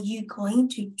what are you going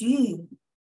to do?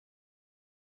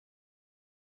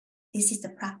 This is the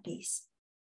practice.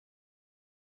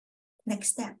 Next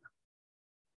step.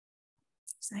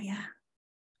 So yeah,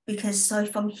 because so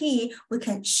from here, we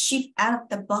can shift out of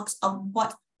the box of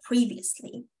what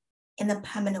previously in a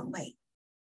permanent way.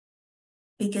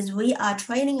 Because we are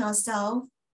training ourselves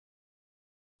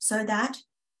so that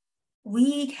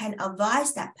we can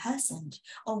advise that person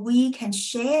or we can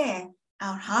share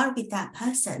our heart with that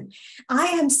person. I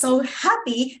am so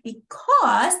happy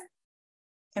because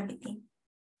everything.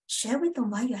 Share with them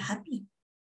why you're happy.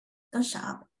 Don't shut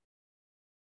up.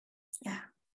 Yeah.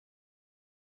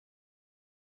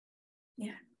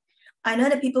 Yeah. I know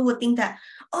that people would think that,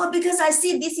 oh, because I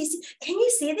see this is, can you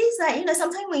see this? Like,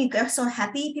 sometimes when you get so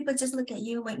happy, people just look at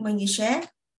you when you share.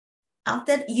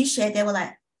 After you share, they were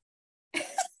like,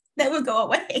 they will go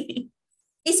away.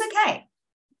 It's okay.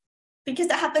 Because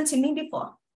that happened to me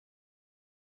before.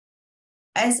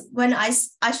 As when I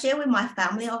share with my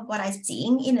family of what I'm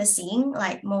seeing in a scene,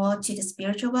 like more to the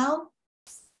spiritual world,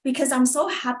 because I'm so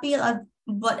happy of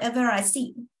whatever I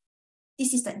see.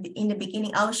 This is in the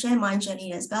beginning, I'll share my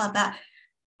journey as well, but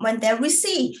when they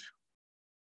receive,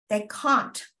 they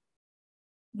can't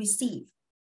receive.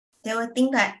 They will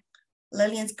think that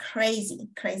Lillian's crazy,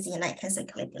 and I can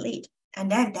simply delete. And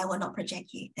then they will not project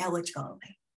you, they will go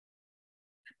away.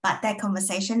 But that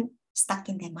conversation stuck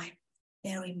in their mind.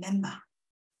 They remember.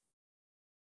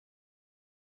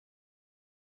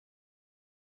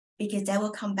 Because they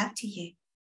will come back to you.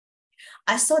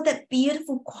 I saw that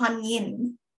beautiful Kuan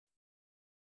Yin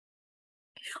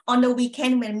on the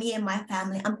weekend when me and my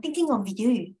family, I'm thinking of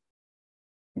you.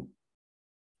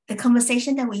 The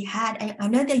conversation that we had, I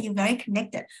know that you're very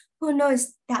connected. Who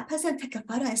knows, that person took a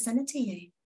photo and sent it to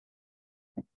you.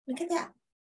 Look at that.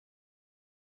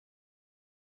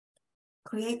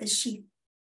 Create the shift.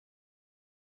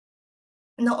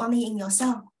 Not only in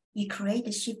yourself, you create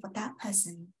the shift for that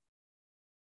person.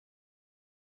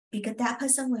 Because that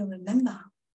person will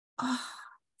remember, oh,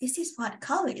 this is what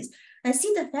cow is. And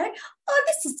see the fairy, oh,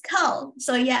 this is cow.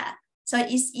 So yeah, so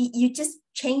you just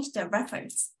change the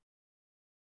reference.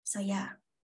 So yeah.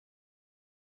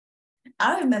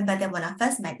 I remember that when I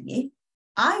first met you,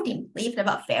 I didn't believe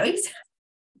about fairies.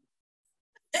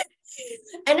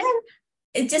 And then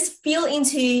it just fell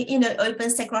into, open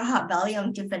sacred heart value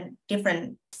on different,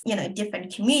 different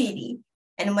community.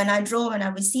 And when I draw and I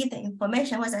received the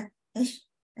information, I was like,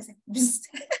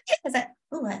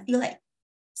 oh, I feel like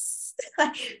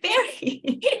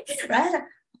fairy, right?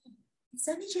 It's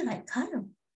energy like kind of,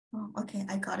 oh, okay,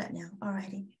 I got it now,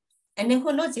 alrighty. And then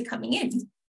who knows you're coming in.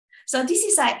 So this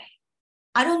is like,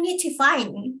 I don't need to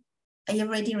find, I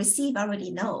already received, I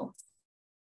already know.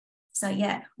 So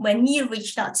yeah, when you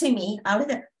reached out to me, I was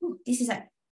like, this is like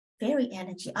fairy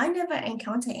energy. I never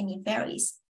encountered any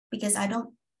fairies because I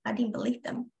didn't believe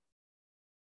them.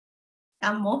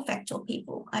 I'm more factual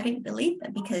people. I didn't believe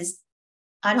them because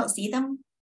I don't see them.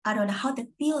 I don't know how they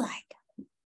feel like.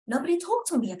 Nobody talked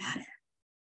to me about it.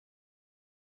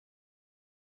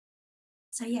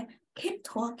 So yeah, keep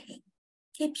talking,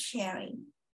 keep sharing,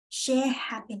 share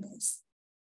happiness.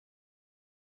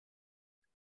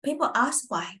 People ask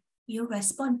why, you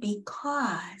respond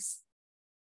because.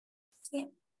 Yeah.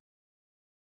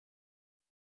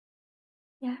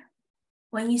 Yeah.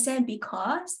 When you say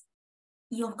because,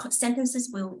 your sentences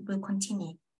will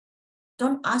continue.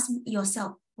 Don't ask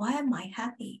yourself, why am I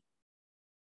happy?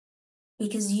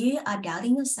 Because you are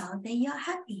doubting yourself that you're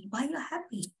happy. Why you're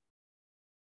happy?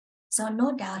 So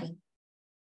no doubting.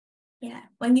 Yeah.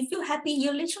 When you feel happy,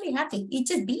 you're literally happy. It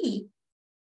just be.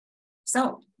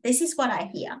 So this is what I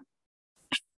hear.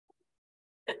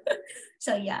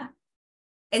 So yeah.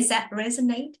 Does that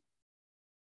resonate?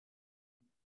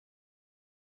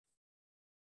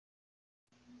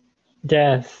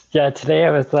 Yes. Yeah. Today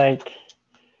I was like,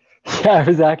 yeah,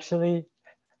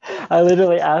 I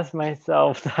literally asked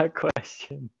myself that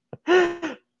question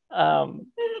throughout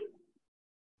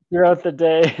the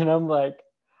day. And I'm like,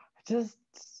 I just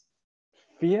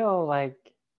feel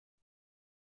like,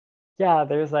 yeah,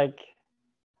 there's like,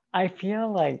 I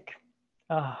feel like,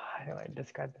 oh, how do I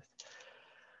describe this?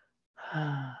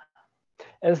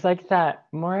 It's like that,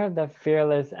 more of the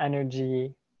fearless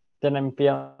energy that I'm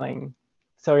feeling.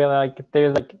 So you're like,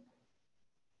 there's like,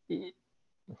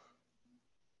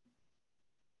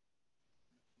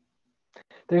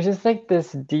 there's just like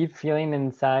this deep feeling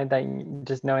inside that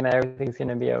just knowing that everything's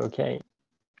gonna be okay.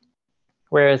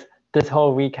 Whereas this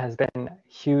whole week has been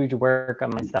huge work on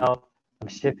myself, of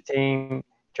shifting,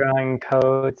 drawing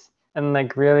codes, and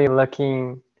like really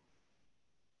looking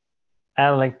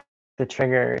at like the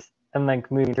triggers and like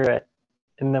moving through it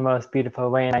in the most beautiful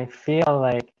way. And I feel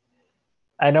like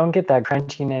I don't get that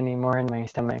crunching anymore in my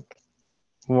stomach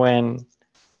when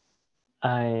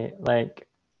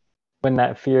when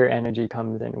that fear energy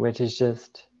comes in, which is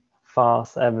just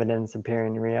false evidence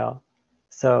appearing real.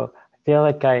 So I feel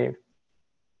like I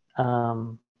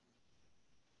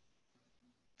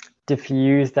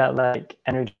diffuse that like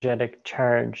energetic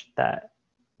charge that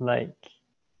like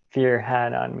fear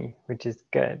had on me, which is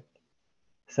good.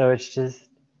 So it's just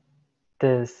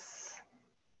this,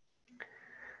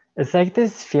 it's like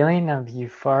this feeling of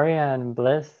euphoria and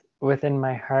bliss within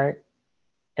my heart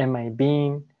and my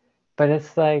being, but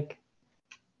it's like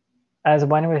as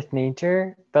one with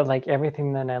nature, but like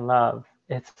everything that I love.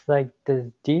 It's like this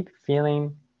deep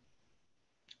feeling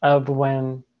of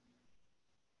when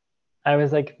I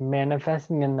was like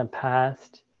manifesting in the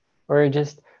past, or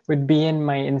just would be in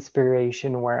my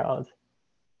inspiration world.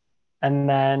 And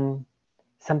then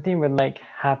something would like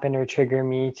happen or trigger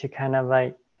me to kind of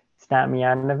like snap me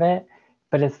out of it.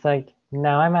 But it's like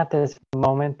now I'm at this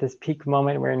moment, this peak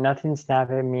moment where nothing's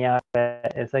snapping me out of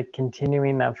it. It's like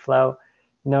continuing that flow,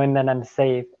 knowing that I'm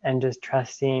safe and just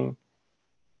trusting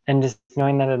and just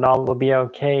knowing that it all will be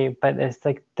okay. But it's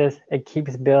like this, it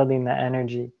keeps building the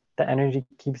energy. The energy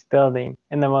keeps building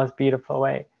in the most beautiful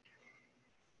way.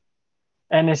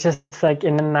 And it's just like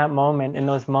in that moment, in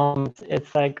those moments,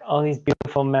 it's like all these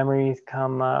beautiful memories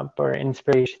come up or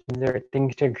inspirations or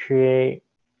things to create.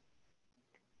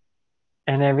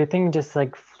 And everything just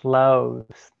like flows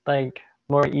like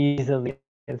more easily.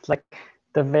 It's like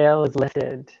the veil is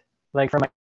lifted, like from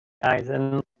my eyes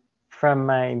and from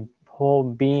my whole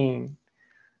being.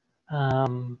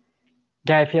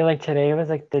 Yeah, I feel like today was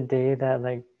like the day that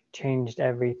like changed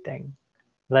everything.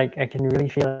 Like I can really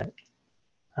feel it.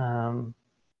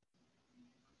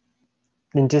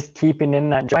 And just keeping in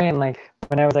that joy, and like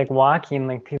when I was like walking,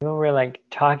 like people were like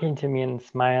talking to me and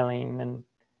smiling, and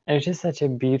it was just such a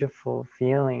beautiful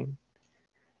feeling.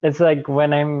 It's like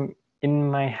when I'm in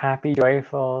my happy,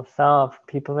 joyful self,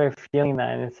 people are feeling that,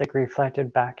 and it's like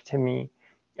reflected back to me.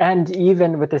 And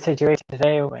even with the situation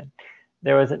today, when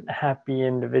there wasn't happy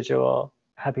individuals,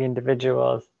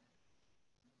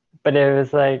 but it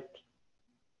was like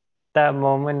that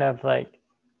moment of like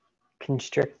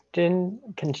constricting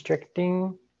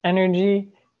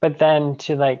energy, but then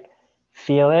to like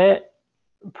feel it,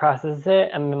 process it,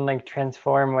 and then like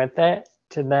transform with it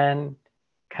to then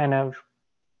kind of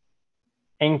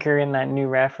anchor in that new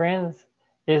reference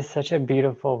is such a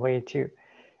beautiful way to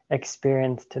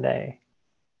experience today.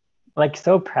 Like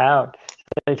so proud,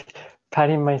 like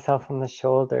patting myself on the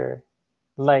shoulder,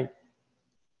 like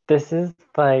this is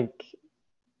like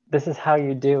this is how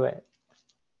you do it.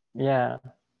 Yeah.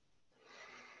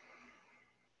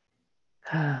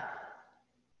 I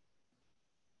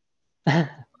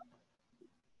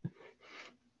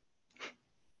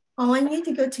want you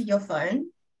to go to your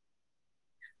phone.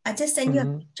 I just sent you a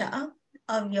Mhm. picture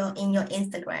of your in your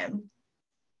Instagram.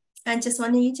 I just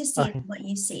wanted you to see Okay. what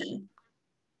you see.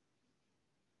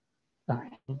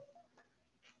 Okay.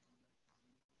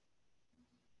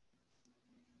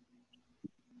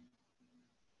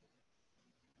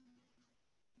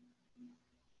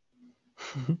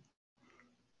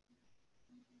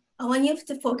 I want you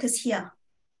to focus here,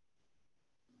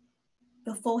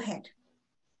 your forehead.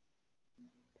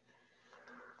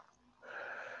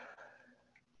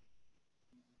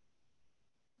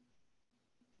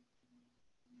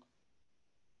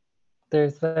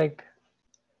 There's like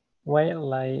white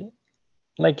light,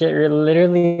 like it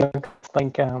literally looks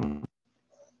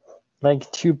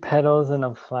like two petals in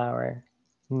a flower,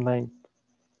 like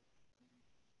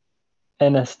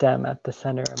in a stem at the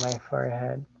center of my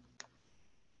forehead.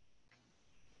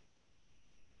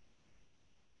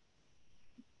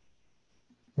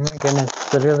 Oh my goodness,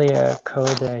 it's literally a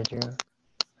code that I drew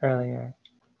earlier.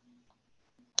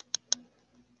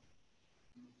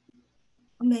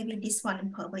 Or maybe this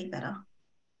one probably better.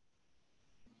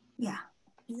 Yeah.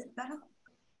 Is it better?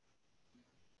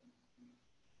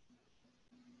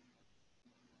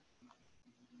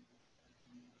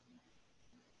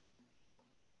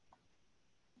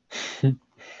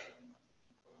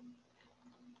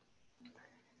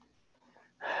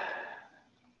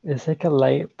 It's like a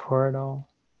light portal.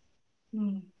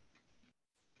 Mm.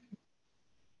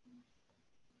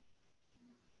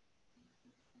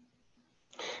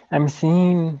 I'm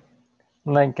seeing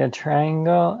like a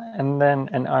triangle and then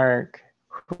an arc,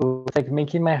 who like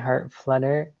making my heart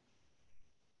flutter.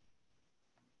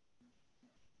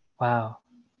 Wow.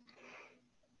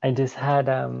 I just had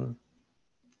a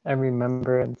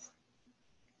remembrance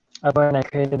of when I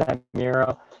created that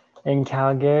mural in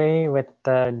Calgary with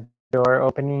the door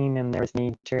opening and there was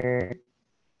nature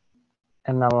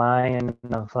and the lion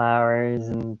and the flowers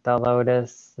and the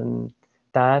lotus and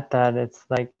that it's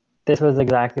like this was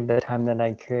exactly the time that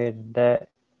I created that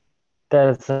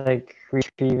it's like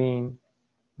retrieving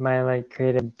my like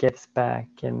creative gifts back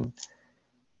and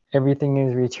everything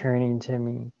is returning to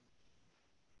me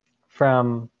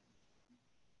from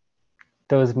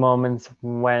those moments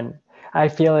when I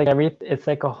feel like it's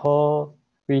like a whole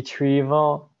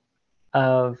retrieval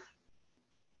of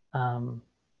um,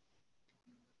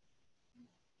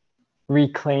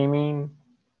 reclaiming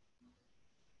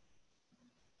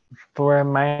for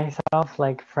myself,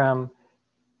 like from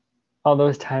all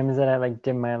those times that I like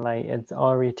dim my light, it's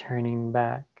all returning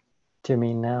back to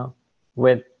me now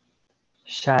with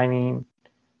shining.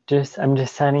 I'm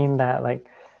just sending that like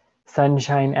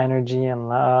sunshine energy and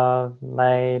love,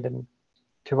 light, and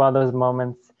to all those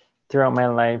moments throughout my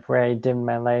life where I dimmed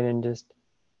my light and just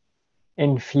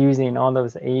infusing all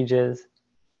those ages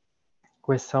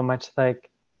with so much like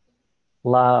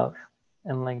love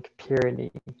and like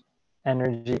purity,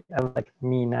 energy of like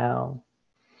me now.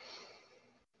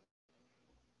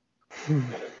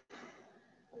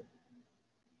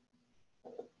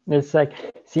 It's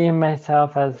like seeing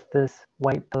myself as this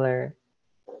white pillar,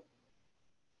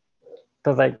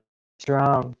 the like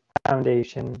strong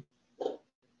foundation,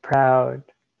 proud.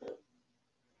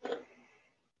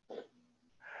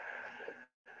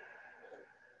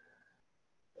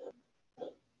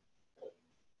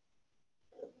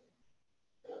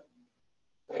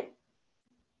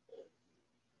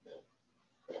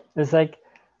 It's like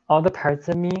all the parts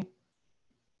of me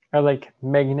are like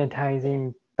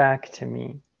magnetizing back to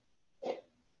me.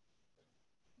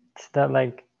 It's that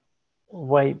like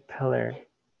white pillar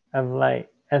of light.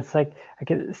 It's like I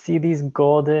could see these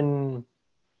golden,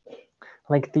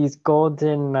 like these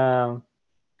golden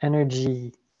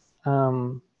energy,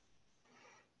 um,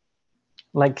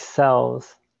 like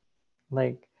cells,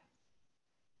 like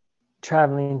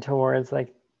traveling towards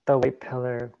like the white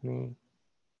pillar of me.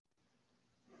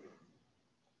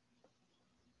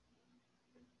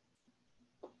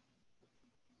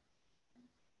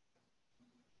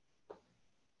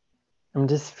 I'm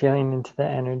just feeling into the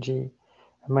energy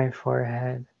of my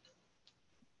forehead.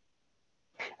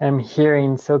 I'm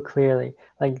hearing so clearly,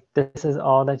 like this is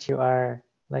all that you are,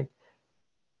 like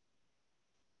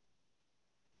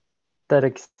that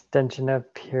extension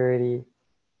of purity,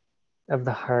 of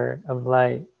the heart, of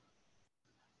light,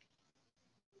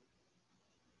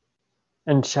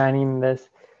 and shining this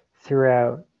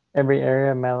throughout every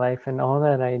area of my life and all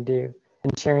that I do,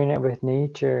 and sharing it with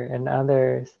nature and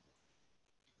others.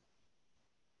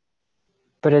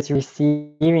 But it's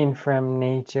receiving from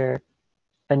nature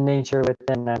and nature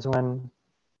within as one,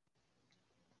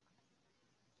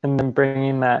 and then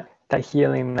bringing that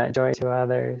healing, that joy to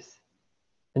others,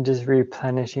 and just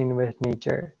replenishing with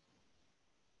nature.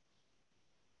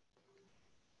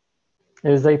 It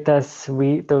was like those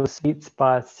sweet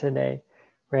spots today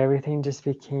where everything just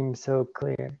became so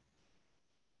clear.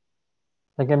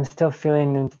 Like I'm still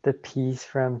feeling into the peace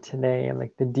from today,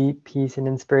 like the deep peace and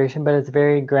inspiration, but it's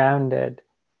very grounded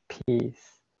peace.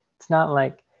 It's not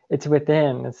like it's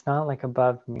within, it's not like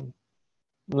above me.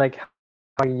 Like how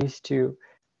I used to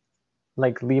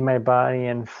like leave my body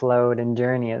and float and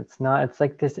journey. It's not, it's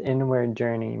like this inward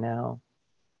journey now.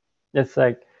 It's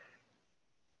like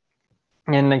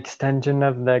an extension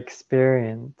of the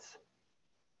experience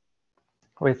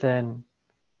within.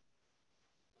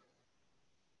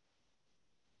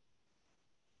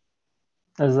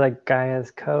 It's like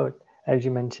Gaia's coat, as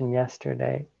you mentioned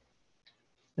yesterday.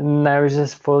 And I was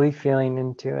just fully feeling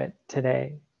into it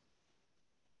today.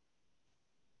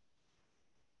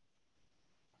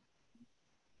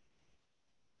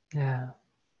 Yeah,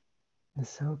 it's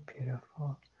so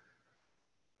beautiful.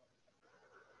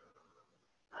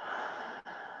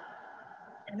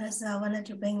 And also I wanted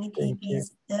to bring it in Thank you.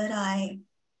 is third eye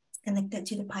connected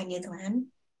to the pineal gland.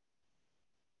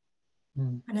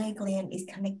 Mm. Pineal gland is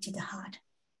connected to the heart.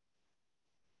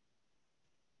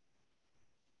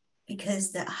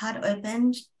 Because the heart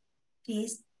opened,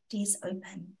 this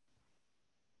open.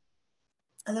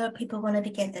 A lot of people wanted to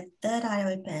get the third eye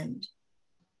opened.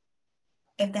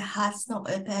 If the heart's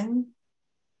not open,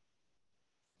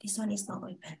 this one is not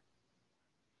open.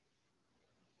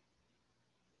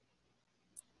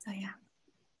 So yeah.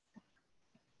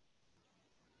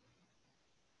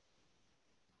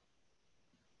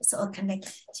 So connect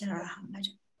to our heart.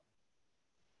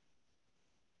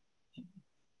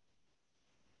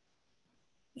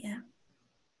 Yeah.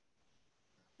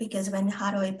 Because when the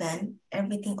heart open,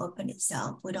 everything open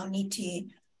itself. We don't need to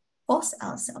force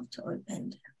ourselves to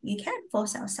open. You can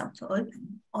force ourselves to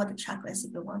open all the chakras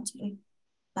if you want to,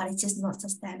 but it's just not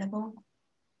sustainable.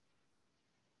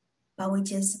 But we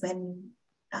just, when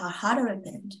our heart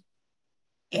opened,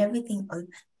 everything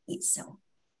opened itself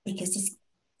because it's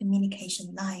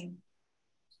communication line.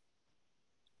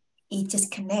 It just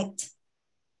connect.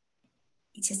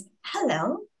 It just,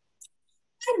 hello,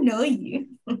 I know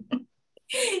you.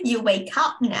 You wake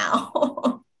up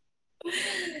now.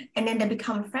 And then they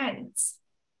become friends.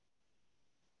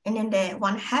 And then they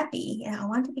want happy. And I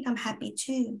want to become happy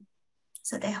too.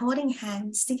 So they're holding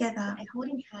hands together.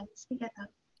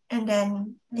 And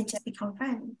then they just become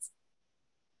friends.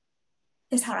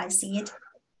 That's how I see it.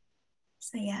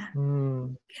 So yeah.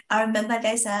 I remember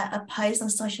there's a post on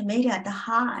social media, the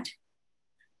heart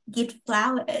give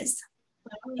flowers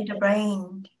to the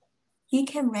brain. You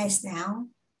can rest now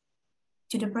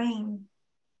to the brain.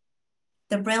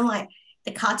 The brain, like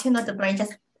the cartoon of the brain,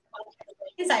 just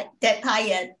it's like dead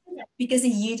tired because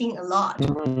it's eating a lot.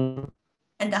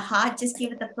 And the heart just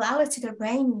give the flowers to the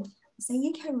brain. So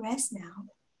you can rest now.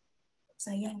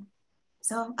 So yeah.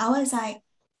 So I was like,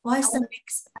 what's the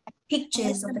next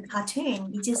pictures of the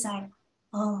cartoon? It's just like,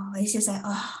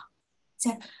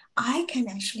 so I can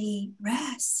actually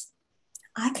rest.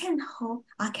 I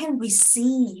can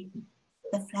receive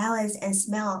the flowers and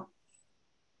smell.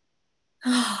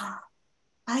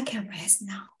 I can rest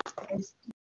now.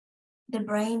 The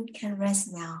brain can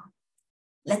rest now.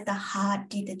 Let the heart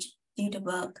do the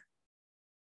work.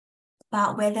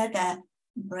 But whether the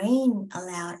brain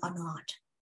allowed or not,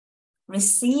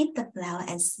 receive the flower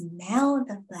and smell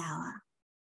the flower.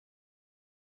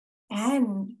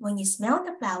 And when you smell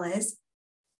the flowers,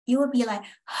 you will be like,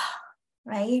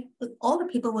 right? All the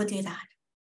people will do that.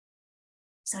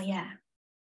 So yeah,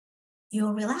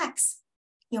 you'll relax.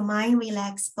 Your mind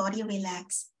relax, body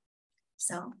relax.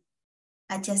 So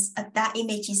that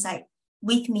image is like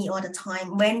with me all the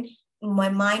time. When my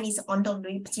mind is on the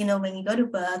loop, when you go to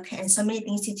work and so many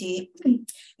things to do,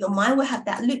 your mind will have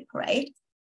that loop, right?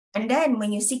 And then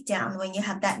when you sit down, when you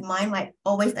have that mind, like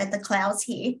always like the clouds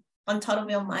here on top of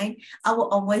your mind, I will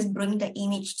always bring the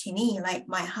image to me, like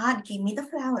my heart, give me the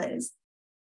flowers.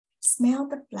 Smell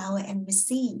the flower and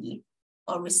receive,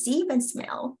 or receive and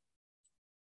smell.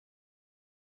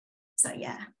 So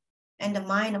yeah. And the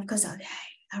mind, of course, okay,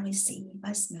 I receive,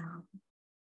 I smell.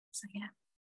 So yeah.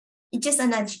 It just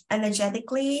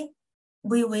energetically,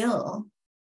 we will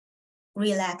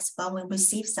relax when we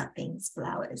receive something,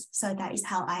 flowers. So that is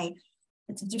how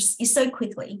it's so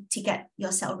quickly to get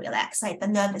yourself relaxed, like the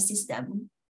nervous system,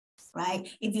 right?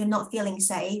 If you're not feeling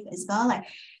safe as well, like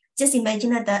just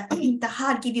imagine that the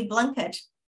heart give you blanket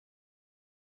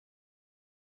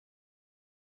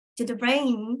to the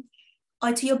brain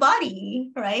or to your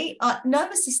body, right? Or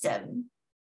nervous system.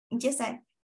 And just like,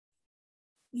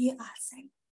 you are safe.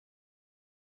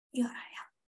 You are healthy.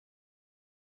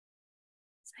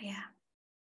 So yeah.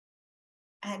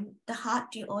 And the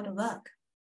heart do all the work.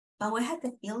 But we have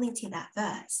to feel into that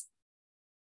first.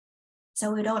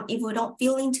 So if we don't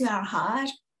feel into our heart,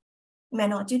 we may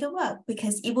not do the work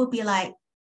because it will be like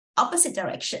opposite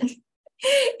direction.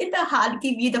 If the heart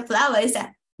give you the flowers,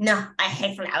 no, I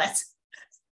hate flowers.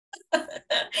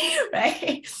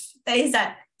 Right? That is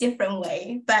a different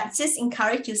way. But just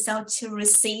encourage yourself to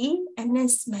receive and then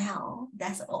smell.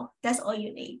 That's all. That's all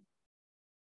you need.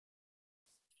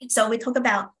 So we talk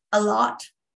about a lot,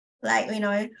 like,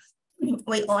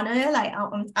 we honor, like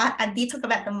I did talk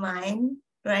about the mind,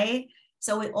 right?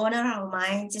 So we honor our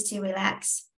mind just to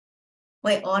relax.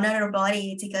 We honor our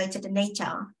body to go to the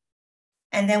nature.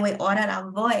 And then we honor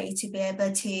our voice to be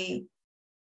able to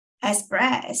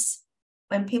express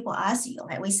when people ask you,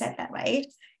 like we said that, right?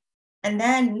 And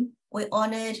then we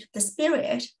honored the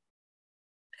spirit.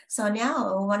 So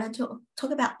now we want to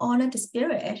talk about honor the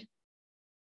spirit.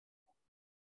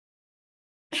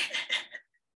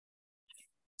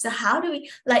 So how do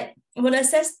we, like, when I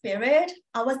said spirit,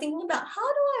 I was thinking about how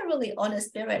do I really honor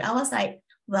spirit? I was like,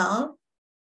 well,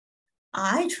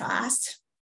 I trust,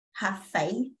 have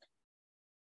faith,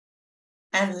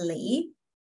 and live.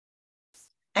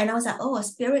 And I was like, oh,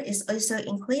 spirit is also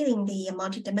including the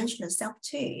multidimensional self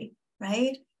too,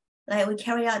 right? Like we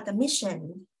carry out the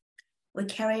mission. We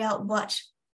carry out what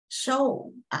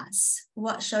shows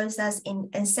us in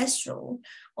ancestral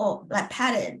or like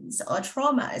patterns or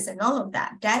traumas and all of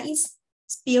that. That is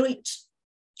spirit,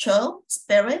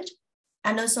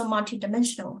 and also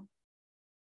multidimensional,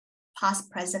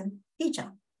 past, present,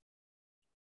 future.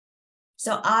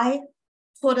 So I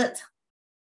put it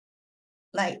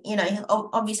like,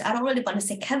 obviously I don't really want to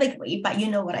say category, but you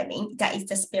know what I mean. That is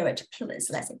the spirit pillars,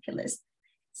 let's say pillars.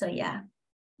 So yeah.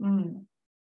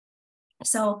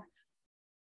 So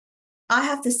I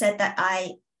have to say that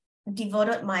I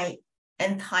devoted my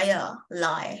entire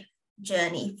life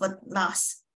journey for the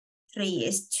last 3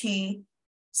 years to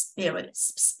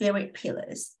spirit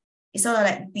pillars. It's sort of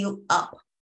like built up,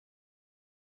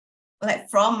 like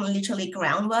from literally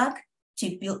groundwork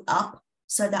to build up,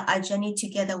 so that I journey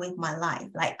together with my life.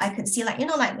 Like I could see, like,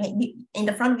 like in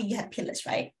the front of you have pillars,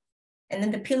 right? And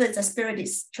then the pillars, the spirit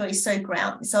is so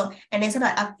ground. So, and then sort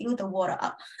of I feel the water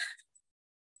up,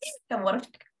 the water,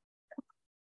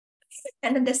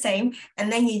 and then the same,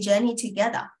 and then you journey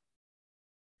together.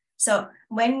 So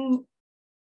when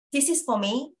this is for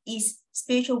me is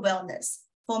spiritual wellness.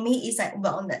 For me, it's like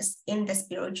wellness in the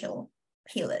spiritual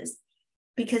pillars,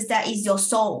 because that is your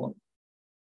soul.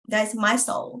 That's my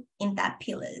soul in that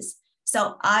pillars.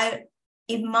 So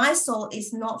if my soul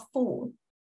is not full,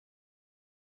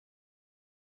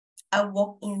 I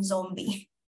walk in zombie.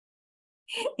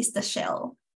 It's the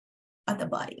shell of the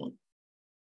body.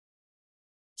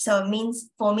 So it means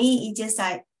for me, it's just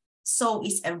like soul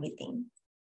is everything.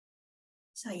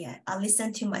 So yeah, I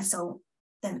listen to my soul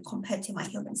than compared to my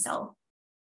human self.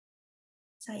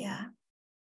 So yeah.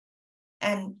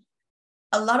 And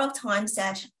a lot of times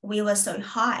that we were so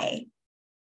high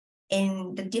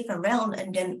in the different realm,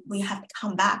 and then we have to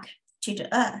come back to the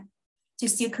earth to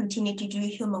still continue to do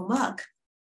human work.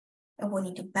 And we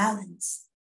need to balance,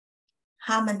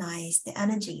 harmonize the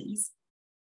energies,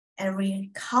 and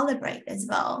recalibrate as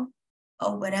well.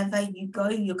 Or wherever you go,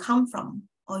 you come from,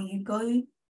 or you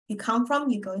come from,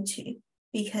 you go to.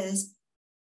 Because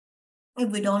if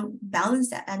we don't balance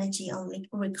that energy or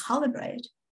recalibrate,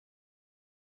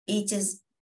 it just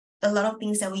a lot of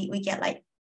things that we get, like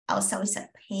ourselves at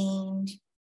pain,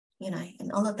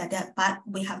 and all of that. But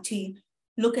we have to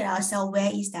look at ourselves,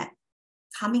 where is that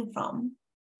coming from?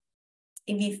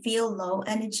 If you feel low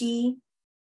energy,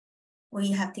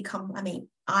 we have to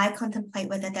I contemplate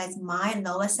whether that's my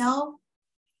lower self,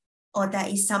 or that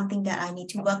is something that I need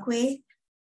to work with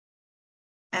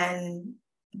and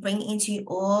bring into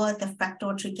all the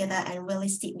fractal together and really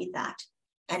stick with that.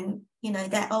 And,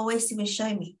 that always will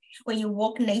show me. When you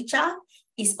walk nature,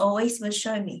 it always will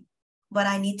show me what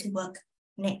I need to work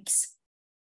next.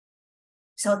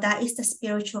 So that is the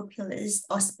spiritual pillars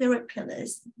or spirit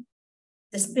pillars.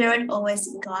 The spirit always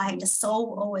guide, the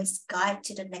soul always guide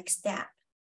to the next step.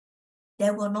 They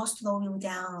will not slow you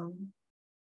down.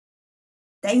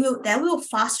 They will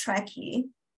fast track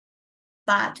you,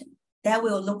 but they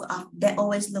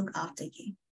always look after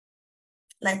you.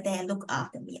 Like they look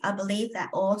after me. I believe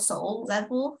that all soul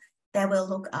level, they will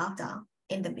look after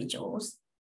individuals.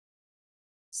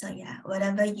 So yeah,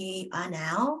 whatever you are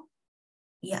now,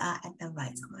 you are at the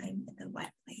right time, at the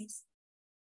right place.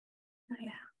 So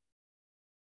yeah.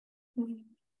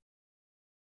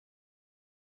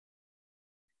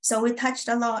 So we touched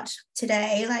a lot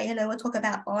today, we'll talk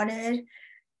about honored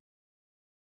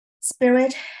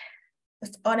spirit,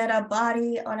 honor our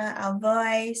body, honor our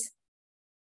voice,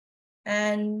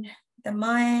 and the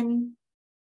mind.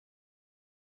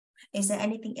 Is there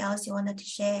anything else you wanted to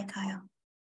share, Kyle?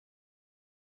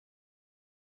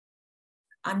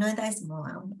 I know there's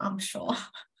more, I'm sure.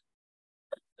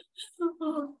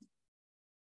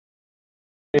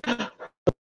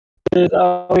 There's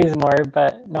always more,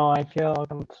 but no, I feel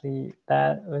complete.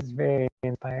 That was very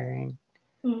inspiring.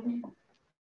 So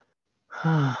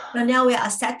now we are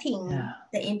setting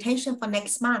the intention for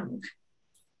next month.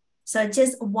 So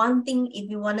just one thing, if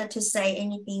you wanted to say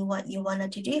anything, what you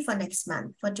wanted to do for next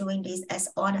month for doing this as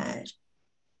honored.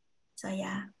 So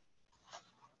yeah.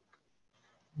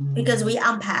 Because we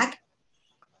unpack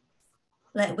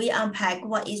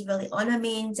what is really honor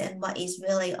means and what is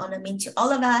really honor mean to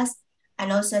all of us.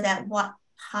 And also that what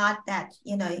part that,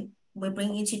 we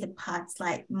bring into the parts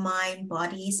like mind,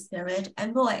 body, spirit,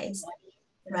 and voice,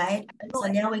 right? So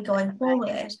now we're going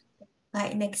forward,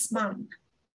 like next month,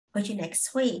 or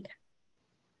next week.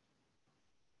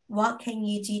 What can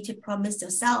you do to promise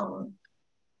yourself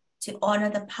to honor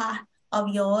the path of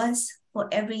yours for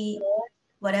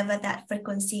whatever that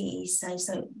frequency is?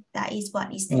 So that is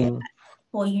what is there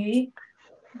for you.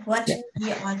 What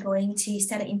you are going to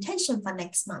set an intention for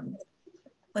next month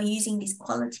for using this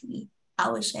quality. I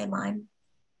will share mine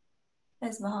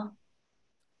as well.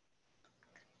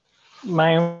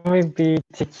 Mine would be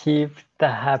to keep the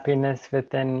happiness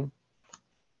within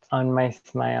on my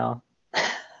smile.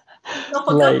 No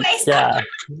poker face. Yeah,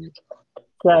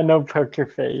 no poker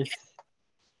face.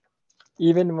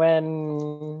 even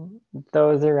when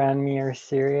those around me are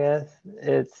serious,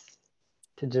 it's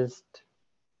to just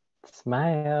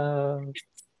smile.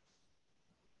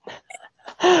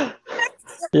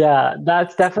 Yeah,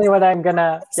 that's definitely what I'm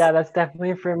gonna, yeah, that's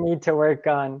definitely for me to work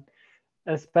on,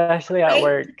 especially at Right?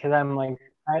 work, because I'm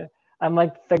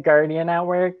like the guardian at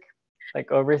work,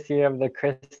 like overseer of the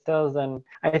crystals. And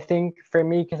I think for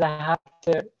me, because I have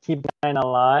to keep mine a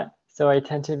lot, so I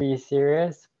tend to be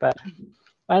serious, but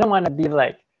I don't want to be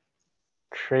like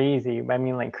crazy. I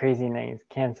mean, like crazy nice,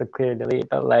 cancel, clear, delete,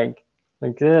 but like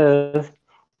this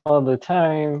all the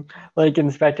time, like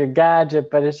Inspector Gadget,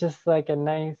 but it's just like a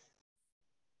nice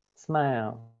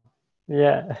smile.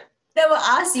 Yeah. They will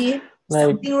ask you, Like,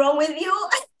 something wrong with you?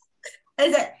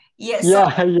 I said, yes, so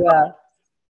yeah, yeah.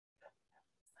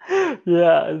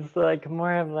 Yeah, it's like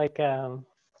more of like that.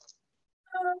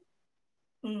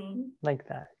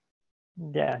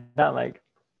 Yeah, not like,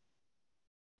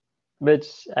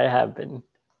 which I have been,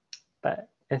 but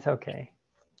it's okay.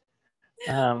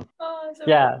 Oh, so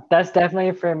Yeah, that's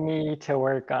definitely for me to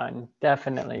work on.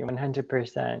 Definitely,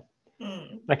 100%.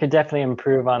 I could definitely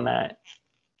improve on that.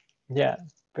 Yeah,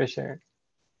 for sure.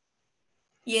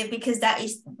 Yeah, because that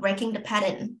is breaking the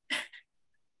pattern.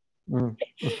 Mm.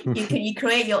 You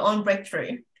create your own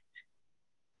breakthrough.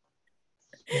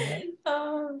 Yeah.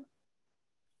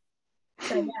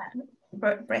 So yeah,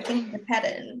 breaking the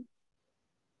pattern.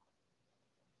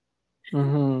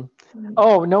 Mm-hmm.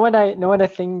 Oh, know what I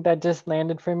think that just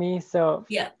landed for me? So,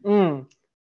 Yeah.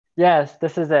 yes,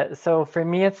 this is it. So for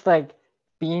me, it's like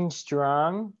being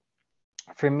strong.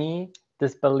 For me,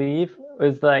 this belief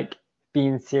was like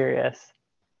being serious.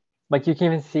 Like you can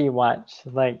even see, watch,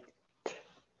 like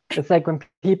it's like when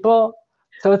people,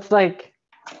 so it's like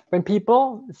when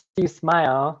people see you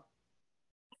smile,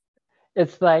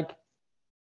 it's like,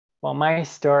 well, my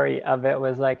story of it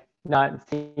was like not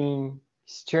seeing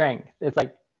strength. It's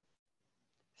like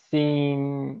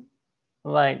seeing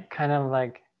like kind of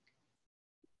like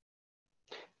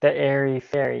the airy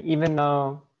fairy, even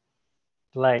though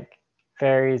like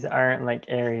fairies aren't like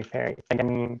airy fairies. Like I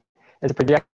mean, it's a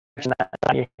projection that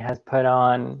society has put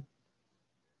on,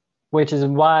 which is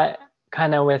what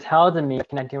kind of withheld me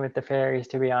connecting with the fairies,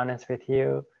 to be honest with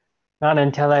you. Not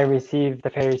until I received the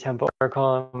Fairy Temple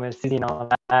Oracle and was seeing all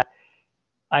of that,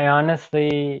 I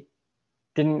honestly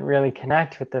didn't really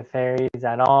connect with the fairies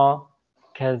at all,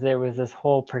 because there was this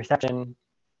whole perception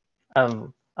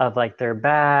of like they're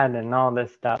bad and all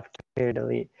this stuff, clear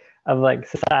delete, of like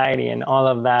society and all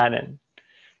of that and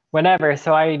whatever.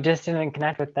 So I just didn't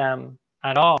connect with them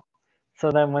at all.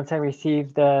 So then once I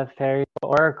received the Fairy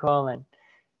Oracle and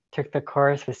took the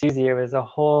course with Susie, it was a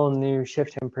whole new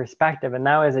shift in perspective. And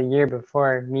that was a year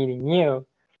before meeting you.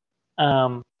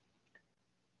 So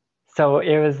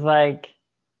it was like,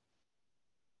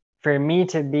 for me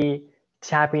to be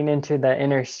tapping into the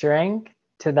inner strength,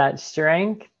 to that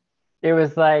strength, it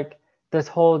was like this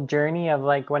whole journey of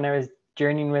like when I was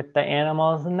journeying with the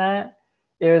animals and that,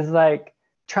 it was like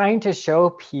trying to show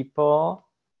people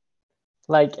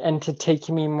like, and to take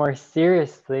me more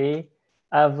seriously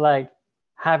of like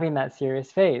having that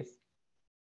serious face,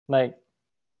 like,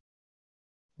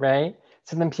 right?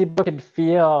 So then people could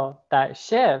feel that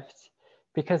shift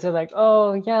because they're like,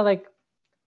 oh yeah, like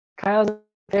Kyle's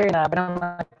there now, but I'm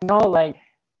like, no, like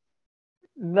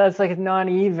that's like not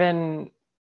even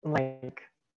like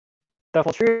the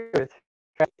full truth,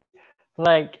 right?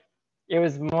 Like it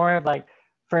was more of like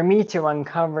for me to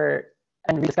uncover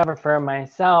and rediscover for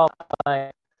myself,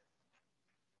 like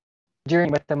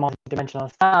journey with the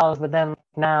multidimensional styles, but then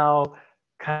now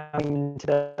coming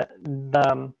to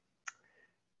the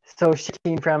so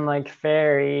shifting from like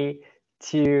fairy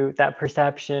to that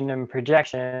perception and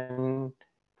projection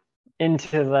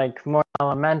into like more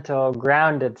elemental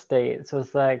grounded state. So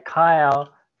it's like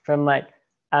Kyle from like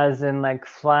as in like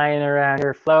flying around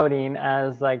or floating,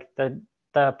 as like the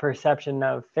perception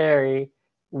of fairy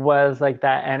was like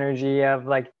that energy of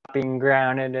like being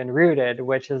grounded and rooted,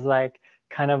 which is like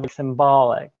kind of like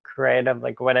symbolic, right, of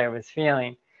like what I was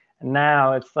feeling. And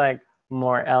now it's like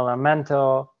more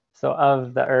elemental, so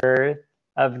of the earth,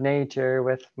 of nature,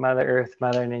 with Mother Earth,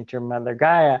 Mother Nature, Mother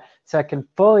Gaia. So I can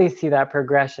fully see that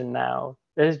progression now.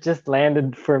 It's just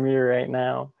landed for me right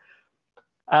now.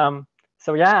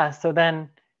 So yeah, so then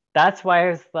that's why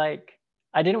I was like,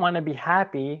 I didn't want to be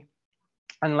happy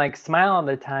and like smile all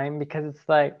the time, because it's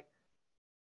like,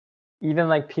 even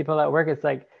like people at work, it's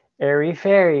like airy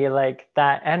fairy, like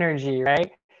that energy,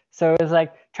 right? So it was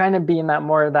like trying to be in that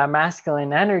more of that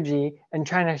masculine energy and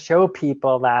trying to show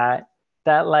people that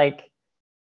like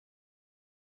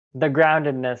the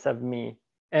groundedness of me,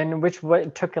 and which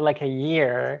what took like a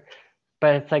year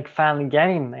but it's like finally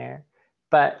getting there.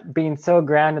 But being so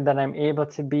grounded that I'm able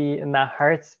to be in that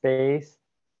heart space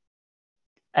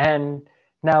and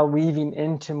now weaving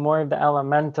into more of the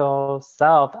elemental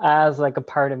self as like a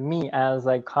part of me, as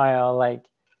like Kyle, like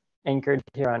anchored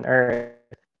here on earth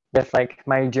with like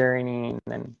my journey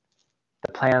and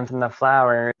the plants and the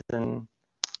flowers and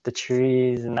the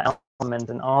trees and the elements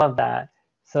and all of that.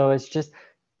 So it's just,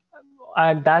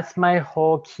 that's my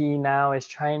whole key now, is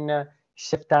trying to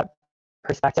shift that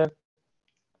perspective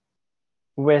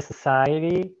with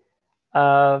society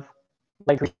of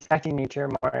like respecting nature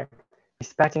more,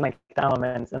 respecting like the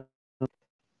elements and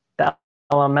the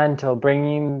elemental,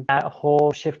 bringing that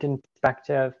whole shift in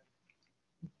perspective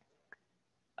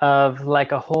of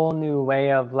like a whole new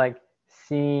way of like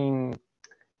seeing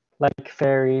like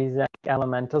fairies and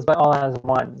elementals, but all as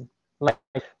one. Like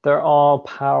they're all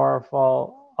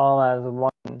powerful, all as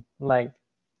one. Like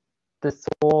this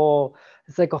whole,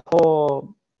 it's like a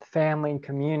whole family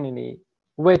community,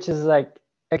 which is like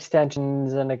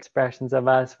extensions and expressions of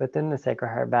us within the Sacred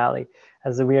Heart Valley,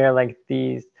 as we are like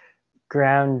these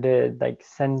grounded, like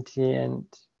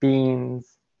sentient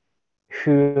beings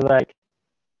who like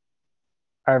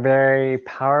are very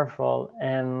powerful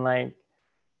and like,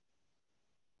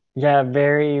 yeah,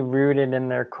 very rooted in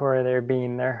their core, their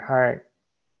being, their heart.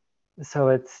 So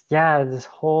it's, yeah, this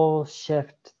whole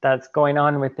shift that's going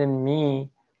on within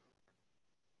me,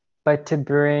 but to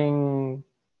bring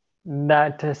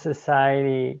that to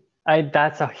society,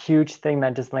 that's a huge thing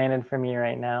that just landed for me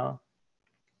right now.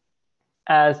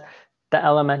 As the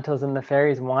elementals and the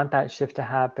fairies want that shift to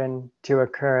happen, to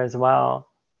occur as well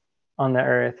on the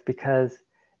earth, because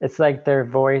it's like their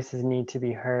voices need to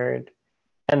be heard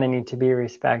and they need to be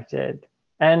respected.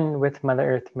 And with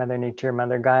Mother Earth, Mother Nature,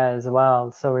 Mother Gaia as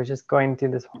well. So we're just going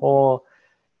through this whole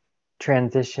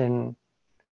transition.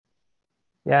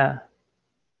 Yeah.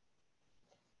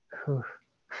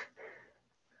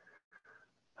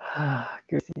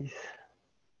 Goosies.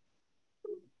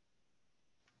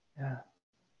 Yeah.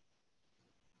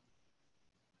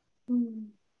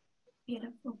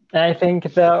 Beautiful. And I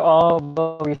think that all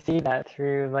we see that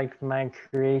through like my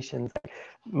creations.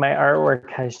 My artwork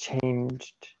has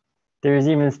changed. There's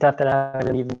even stuff that I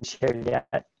haven't even shared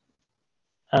yet.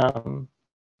 Because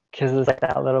it's like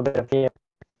that little bit of fear.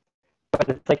 But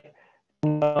it's like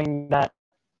knowing that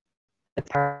it's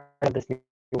part of this new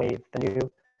wave, the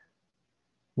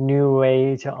new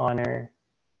way to honor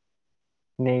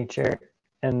nature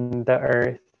and the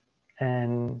earth.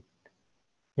 And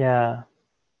yeah.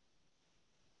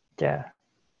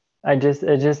 It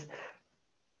just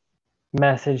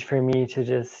message for me to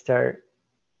just start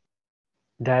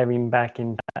diving back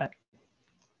into that.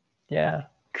 Yeah,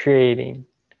 creating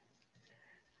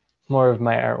more of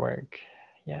my artwork.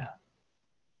 Yeah.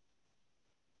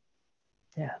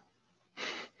 Yeah.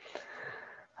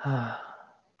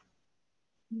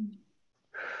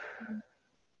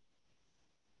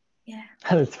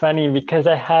 It's funny because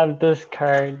I have this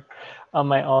card on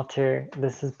my altar.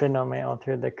 This has been on my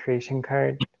altar, the creation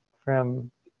card from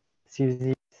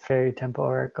Susie's Fairy Temple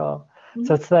Oracle.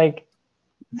 So it's like,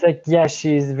 yeah,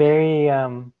 she's very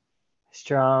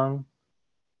strong,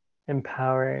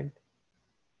 empowered,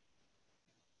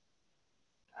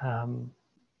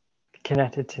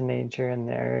 connected to nature and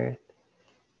the earth.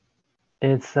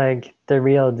 It's like the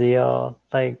real deal,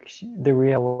 like the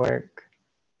real work.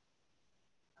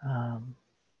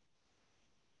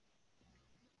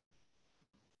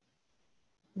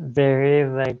 Very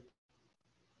like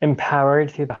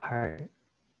empowered through the heart.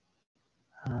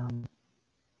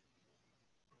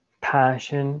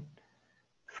 Passion,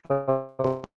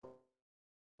 focus.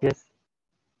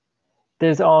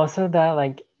 There's also that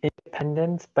like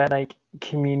independence, but like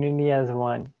community as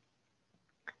one.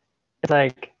 It's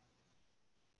like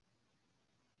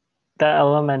the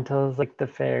elementals, like the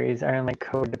fairies, aren't like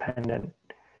codependent.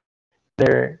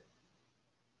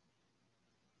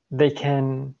 They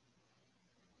can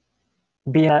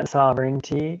be that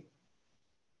sovereignty,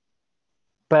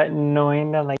 but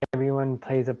knowing that like everyone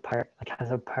plays a part, like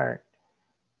has a part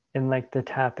in like the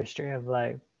tapestry of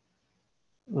life.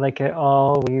 Like it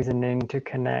all weaves and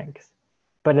interconnects.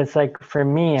 But it's like for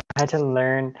me, I had to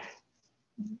learn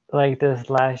like this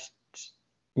last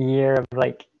year of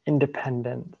like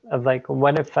independence, of like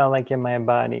what it felt like in my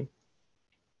body.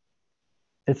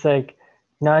 It's like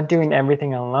not doing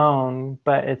everything alone,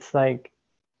 but it's like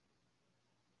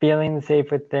feeling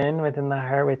safe within the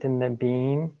heart, within the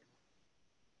being,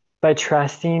 but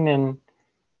trusting in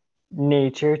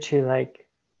nature to like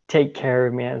take care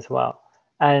of me as well.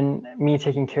 And me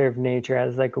taking care of nature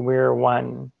as like we're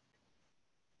one.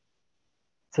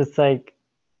 So it's like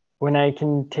when I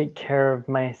can take care of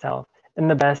myself in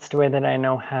the best way that I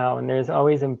know how, and there's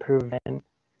always improvement.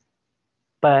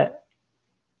 But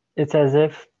it's as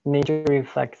if nature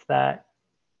reflects that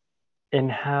in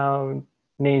how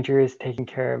nature is taking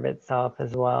care of itself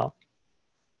as well.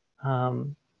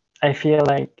 I feel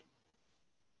like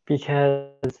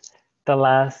because the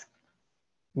last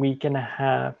week and a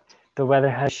half, the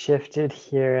weather has shifted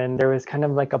here, and there was kind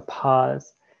of like a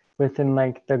pause within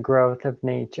like the growth of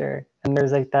nature, and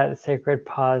there's like that sacred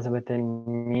pause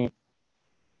within me.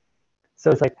 So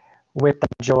it's like with the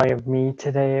joy of me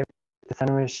today, the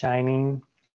sun was shining,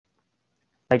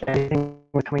 like everything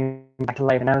was coming back to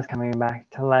life, and I was coming back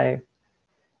to life.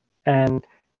 And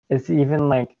it's even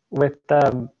like with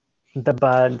the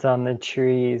buds on the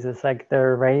trees, it's like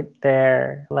they're right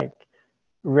there, like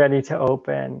ready to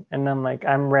open. And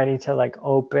I'm ready to like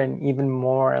open even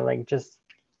more, like just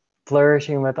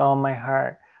flourishing with all my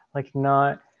heart, like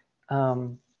not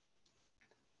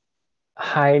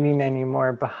hiding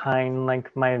anymore behind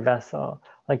like my vessel,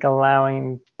 like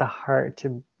allowing the heart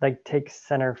to like take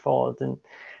center fold and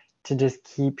to just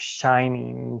keep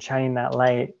shining that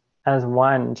light as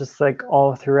one, just like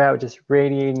all throughout, just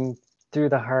radiating through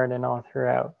the heart and all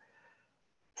throughout.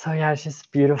 So yeah, it's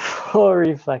just beautiful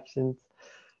reflections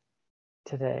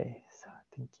today. So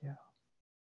thank you.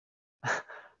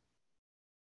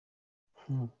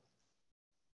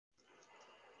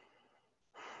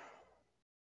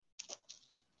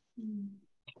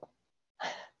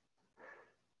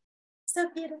 So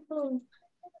beautiful.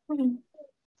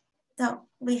 So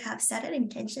we have set an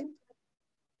intention.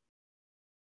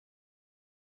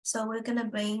 So we're gonna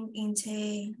bring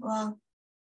into, well,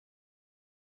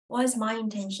 what is my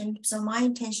intention? So my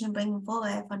intention bringing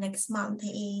forward for next month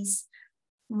is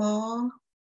more.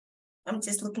 I'm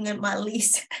just looking at my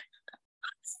list.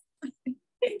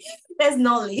 There's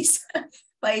no list,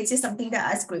 but it's just something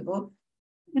that I scribble,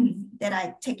 that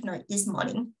I take note this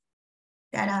morning.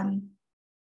 That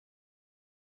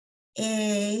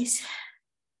is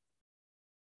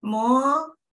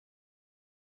more.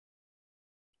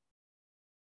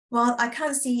 Well, I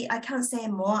can't say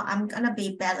more. I'm gonna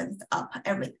be balanced up,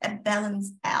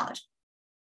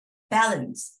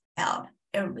 balance out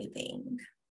everything.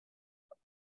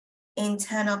 In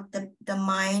terms of the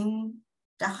mind,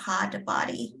 the heart, the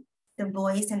body, the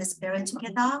voice, and the spirit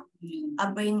together,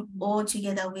 I bring all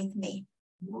together with me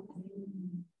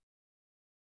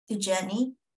to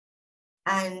journey.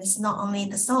 And it's not only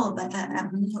the soul, but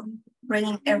I'm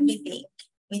bringing everything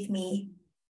with me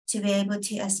to be able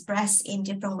to express in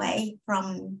different way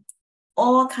from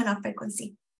all kind of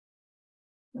frequency.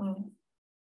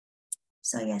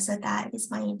 So yeah, so that is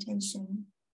my intention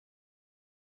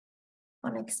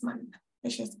for next month,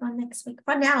 which is for next week.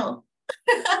 For now.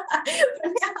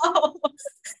 For now.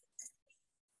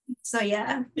 So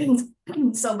yeah.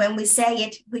 So when we say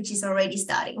it, which is already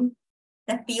starting,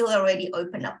 the field already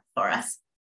opened up for us.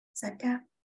 So yeah.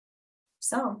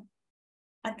 So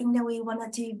I think that we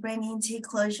wanted to bring into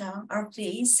closure of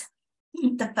this,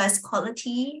 the first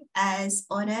quality as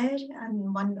honored,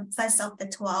 and first of the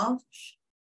 12,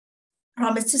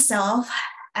 promise to self.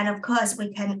 And of course,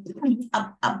 we can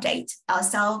update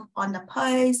ourselves on the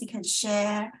post. You can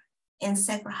share in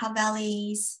Sacred Heart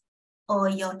Valleys or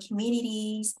your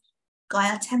communities,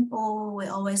 Gaia Temple.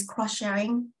 We're always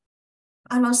cross-sharing.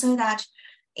 And also that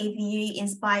if you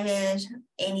inspired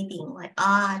anything like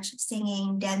art,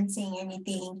 singing, dancing,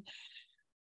 anything,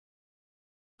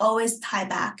 always tie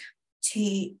back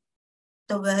to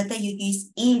the word that you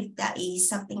use if that is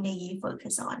something that you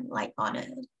focus on, like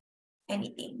honored,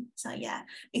 anything. So yeah,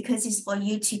 because it's for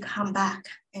you to come back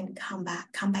home,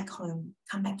 come back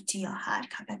to your heart,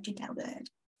 come back to that word.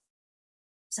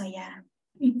 So yeah.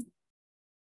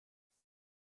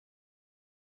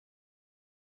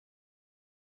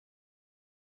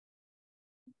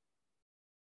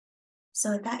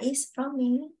 So that is from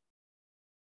me.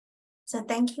 So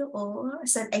thank you all.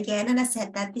 So again, and I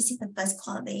said that this is the first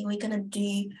quality. We're gonna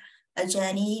do a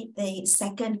journey. The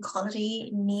second quality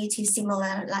need to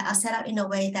similar, like I set up in a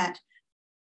way that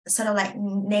sort of like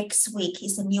next week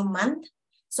is a new month.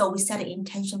 So we set an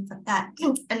intention for that.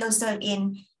 And also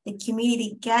in the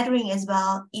community gathering as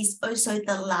well is also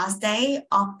the last day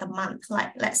of the month.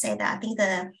 Like let's say that I think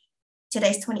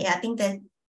today's 28. I think the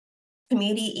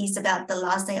community is about the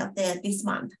last day of this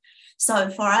month. So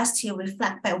for us to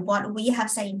reflect by what we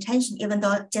have set intention, even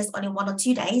though just only 1 or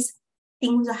 2 days,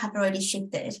 things have already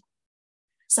shifted.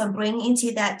 So bring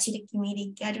into that to the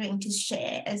community gathering to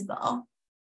share as well,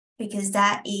 because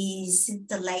that is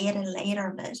the layer and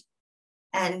layer of it.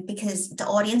 And because the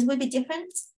audience will be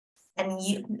different, and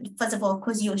you, first of all, of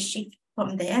course, you'll shift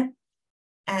from there.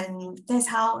 And that's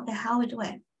how we do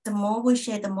it. the more we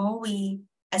share, the more we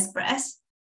express,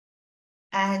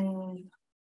 and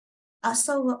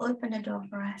also will open the door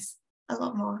for us a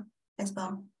lot more as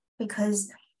well,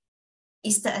 because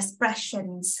it's the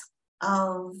expressions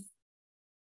of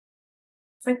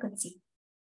frequency.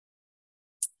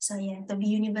 So yeah, the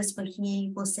universe will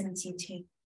hear, will send you to.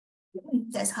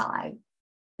 That's how I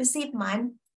received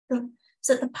mine.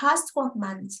 So the past 12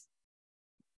 months,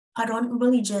 I don't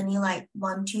really journey like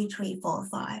 1, 2, 3, 4,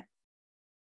 5.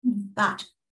 But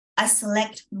I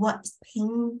select what's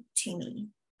ping to me.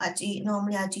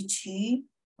 Normally I do 2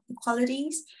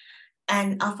 qualities.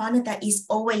 And I found that it's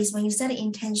always when you set an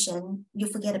intention, you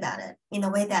forget about it in a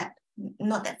way that,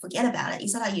 not that forget about it.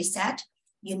 It's not like you set,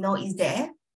 you know it's there,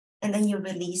 and then you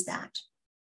release that.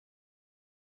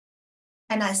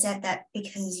 And I said that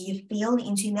because you feel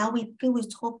into, now we feel, we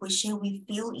talk, we share, we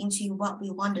feel into what we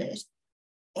wanted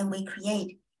and we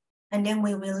create. And then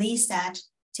we release that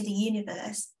to the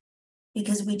universe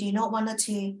because we do not want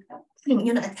to,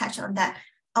 attach on that.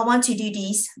 I want to do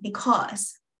this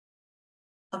because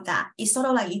of that. It's sort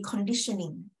of like you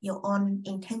conditioning your own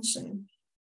intention.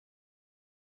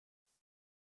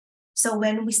 So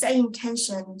when we say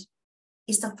intention,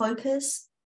 it's the focus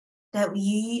that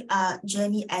you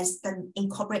journey as the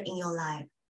incorporate in your life.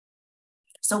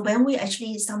 So when we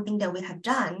actually something that we have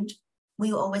done,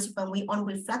 we always, when we on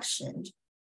reflection,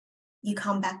 you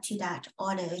come back to that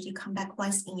order, you come back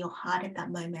what's in your heart at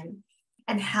that moment.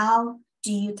 And how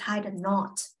do you tie the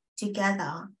knot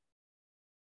together?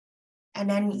 And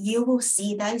then you will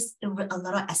see there's a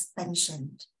lot of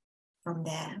expansion from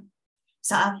there.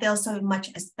 So I feel so much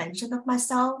expansion of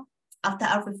myself after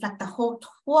I reflect the whole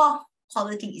 12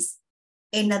 qualities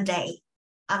in a day.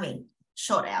 I mean,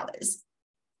 short hours.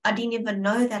 I didn't even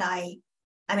know that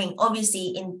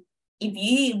obviously if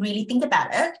you really think about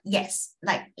it, yes,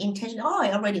 like intention,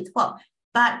 I already 12.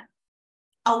 But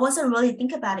I wasn't really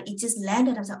thinking about it. It just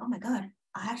landed. I was like, oh my God,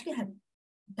 I actually have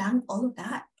done all of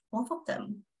that, 12 of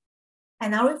them.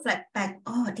 And I reflect back,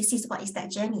 this is what is that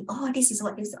journey. This is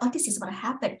what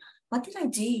happened. What did I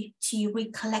do to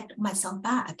recollect myself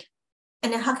back?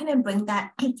 And then how can I bring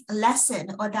that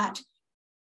lesson or that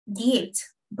gift,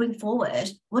 bring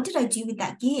forward? What did I do with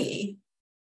that gift?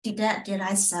 Did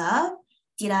I serve?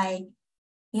 Did I,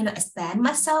 expand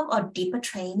myself or deeper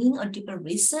training or deeper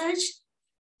research?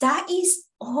 That is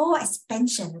all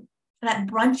expansion, like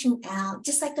branching out,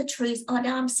 just like the trees.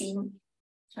 Now I'm seeing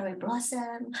cherry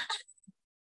blossom.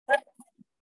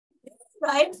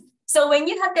 Right? So when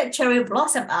you have that cherry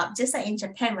blossom up, just like in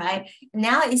Japan, right?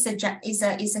 Now it's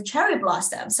a cherry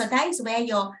blossom. So that is where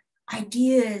your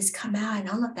ideas come out and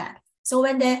all of that. So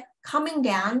when they're coming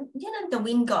down, the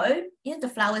wind go, the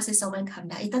flowers is when come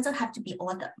down. It doesn't have to be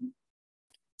autumn.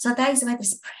 So that is where the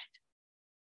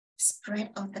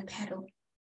spread of the petal.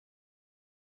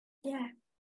 Yeah.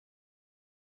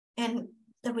 And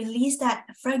the release that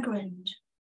fragrance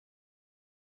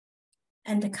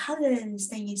and the colors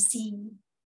that you see,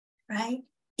 right?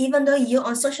 Even though you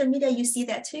on social media, you see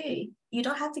that too. You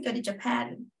don't have to go to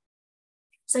Japan.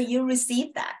 So you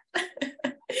receive that.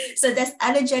 So that's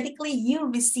energetically you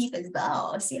receive as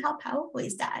well. See how powerful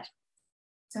is that?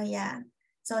 So yeah.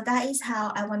 So that is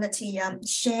how I wanted to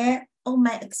share all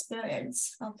my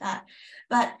experience of that.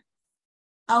 But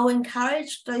I will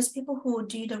encourage those people who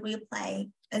do the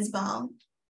replay as well.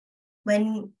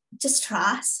 When just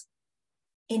trust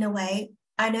in a way.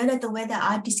 I know that the way that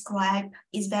I describe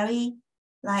is very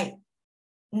like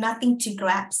nothing to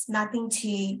grasp, nothing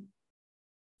to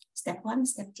step 1,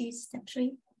 step 2, step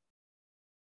 3.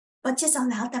 But just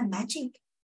allow that magic.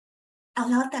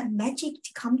 Allow that magic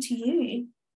to come to you.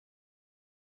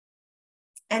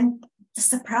 And the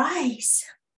surprise,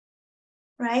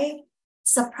 right?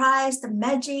 Surprise, the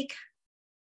magic.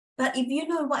 But if you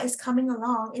know what is coming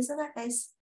along, isn't that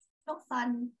that's not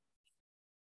fun?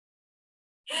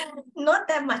 Not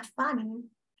that much fun.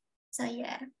 So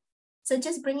yeah. So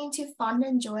just bring into fun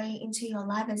and joy into your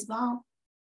life as well.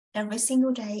 Every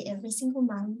single day, every single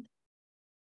month.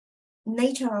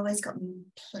 Nature always got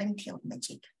plenty of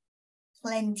magic.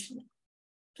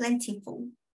 Plentiful.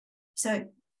 So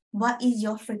what is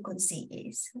your frequency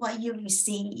is, what you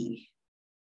receive,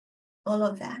 all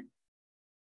of that.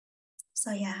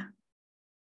 So yeah.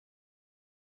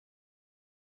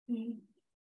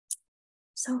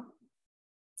 So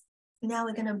now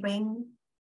we're gonna bring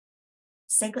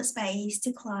sacred space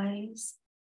to close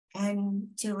and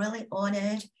to really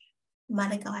honor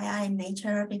Mother Gaia and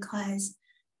nature, because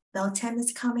the autumn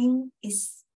is coming,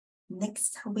 is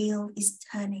next wheel is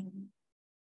turning.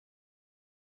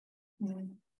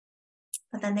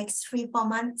 For the next 3-4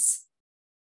 months,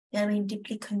 we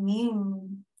deeply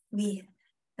commune with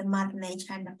the mother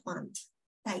nature and the plant.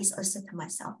 That is also to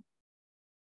myself.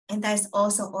 And that is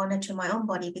also honor to my own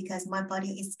body because my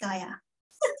body is Gaia.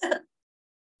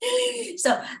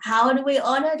 So how do we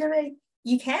honor the,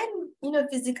 you can,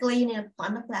 physically,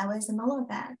 plant the flowers and all of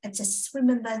that. But just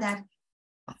remember that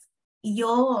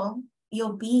your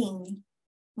being,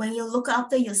 when you look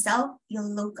after yourself, you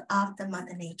look after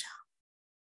Mother Nature.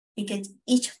 Because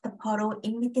each of the portal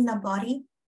in within the body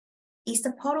is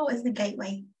the portal, is the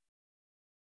gateway.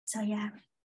 So yeah.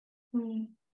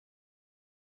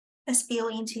 Let's feel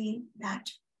into that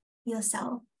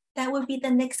yourself. That will be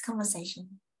the next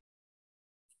conversation.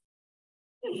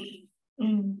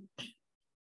 All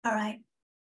right.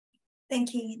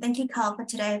 Thank you. Thank you, Carl, for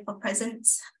today, for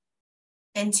presence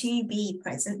and to be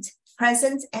present.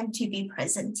 Present and to be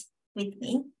present with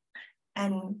me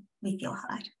and with your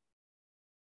heart.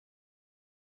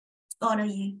 Honor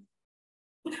you.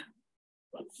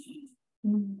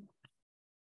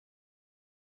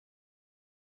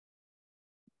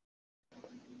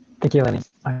 Thank you, Lenny.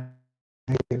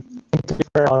 Thank you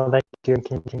for all that you do and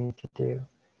continue to do.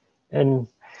 And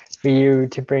for you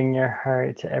to bring your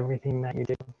heart to everything that you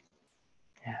do.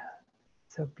 Yeah,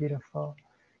 so beautiful.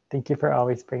 Thank you for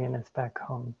always bringing us back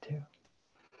home too.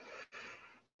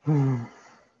 All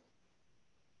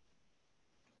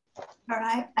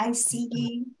right, I see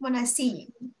you when I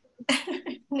see you.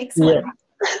 Next Yeah. one.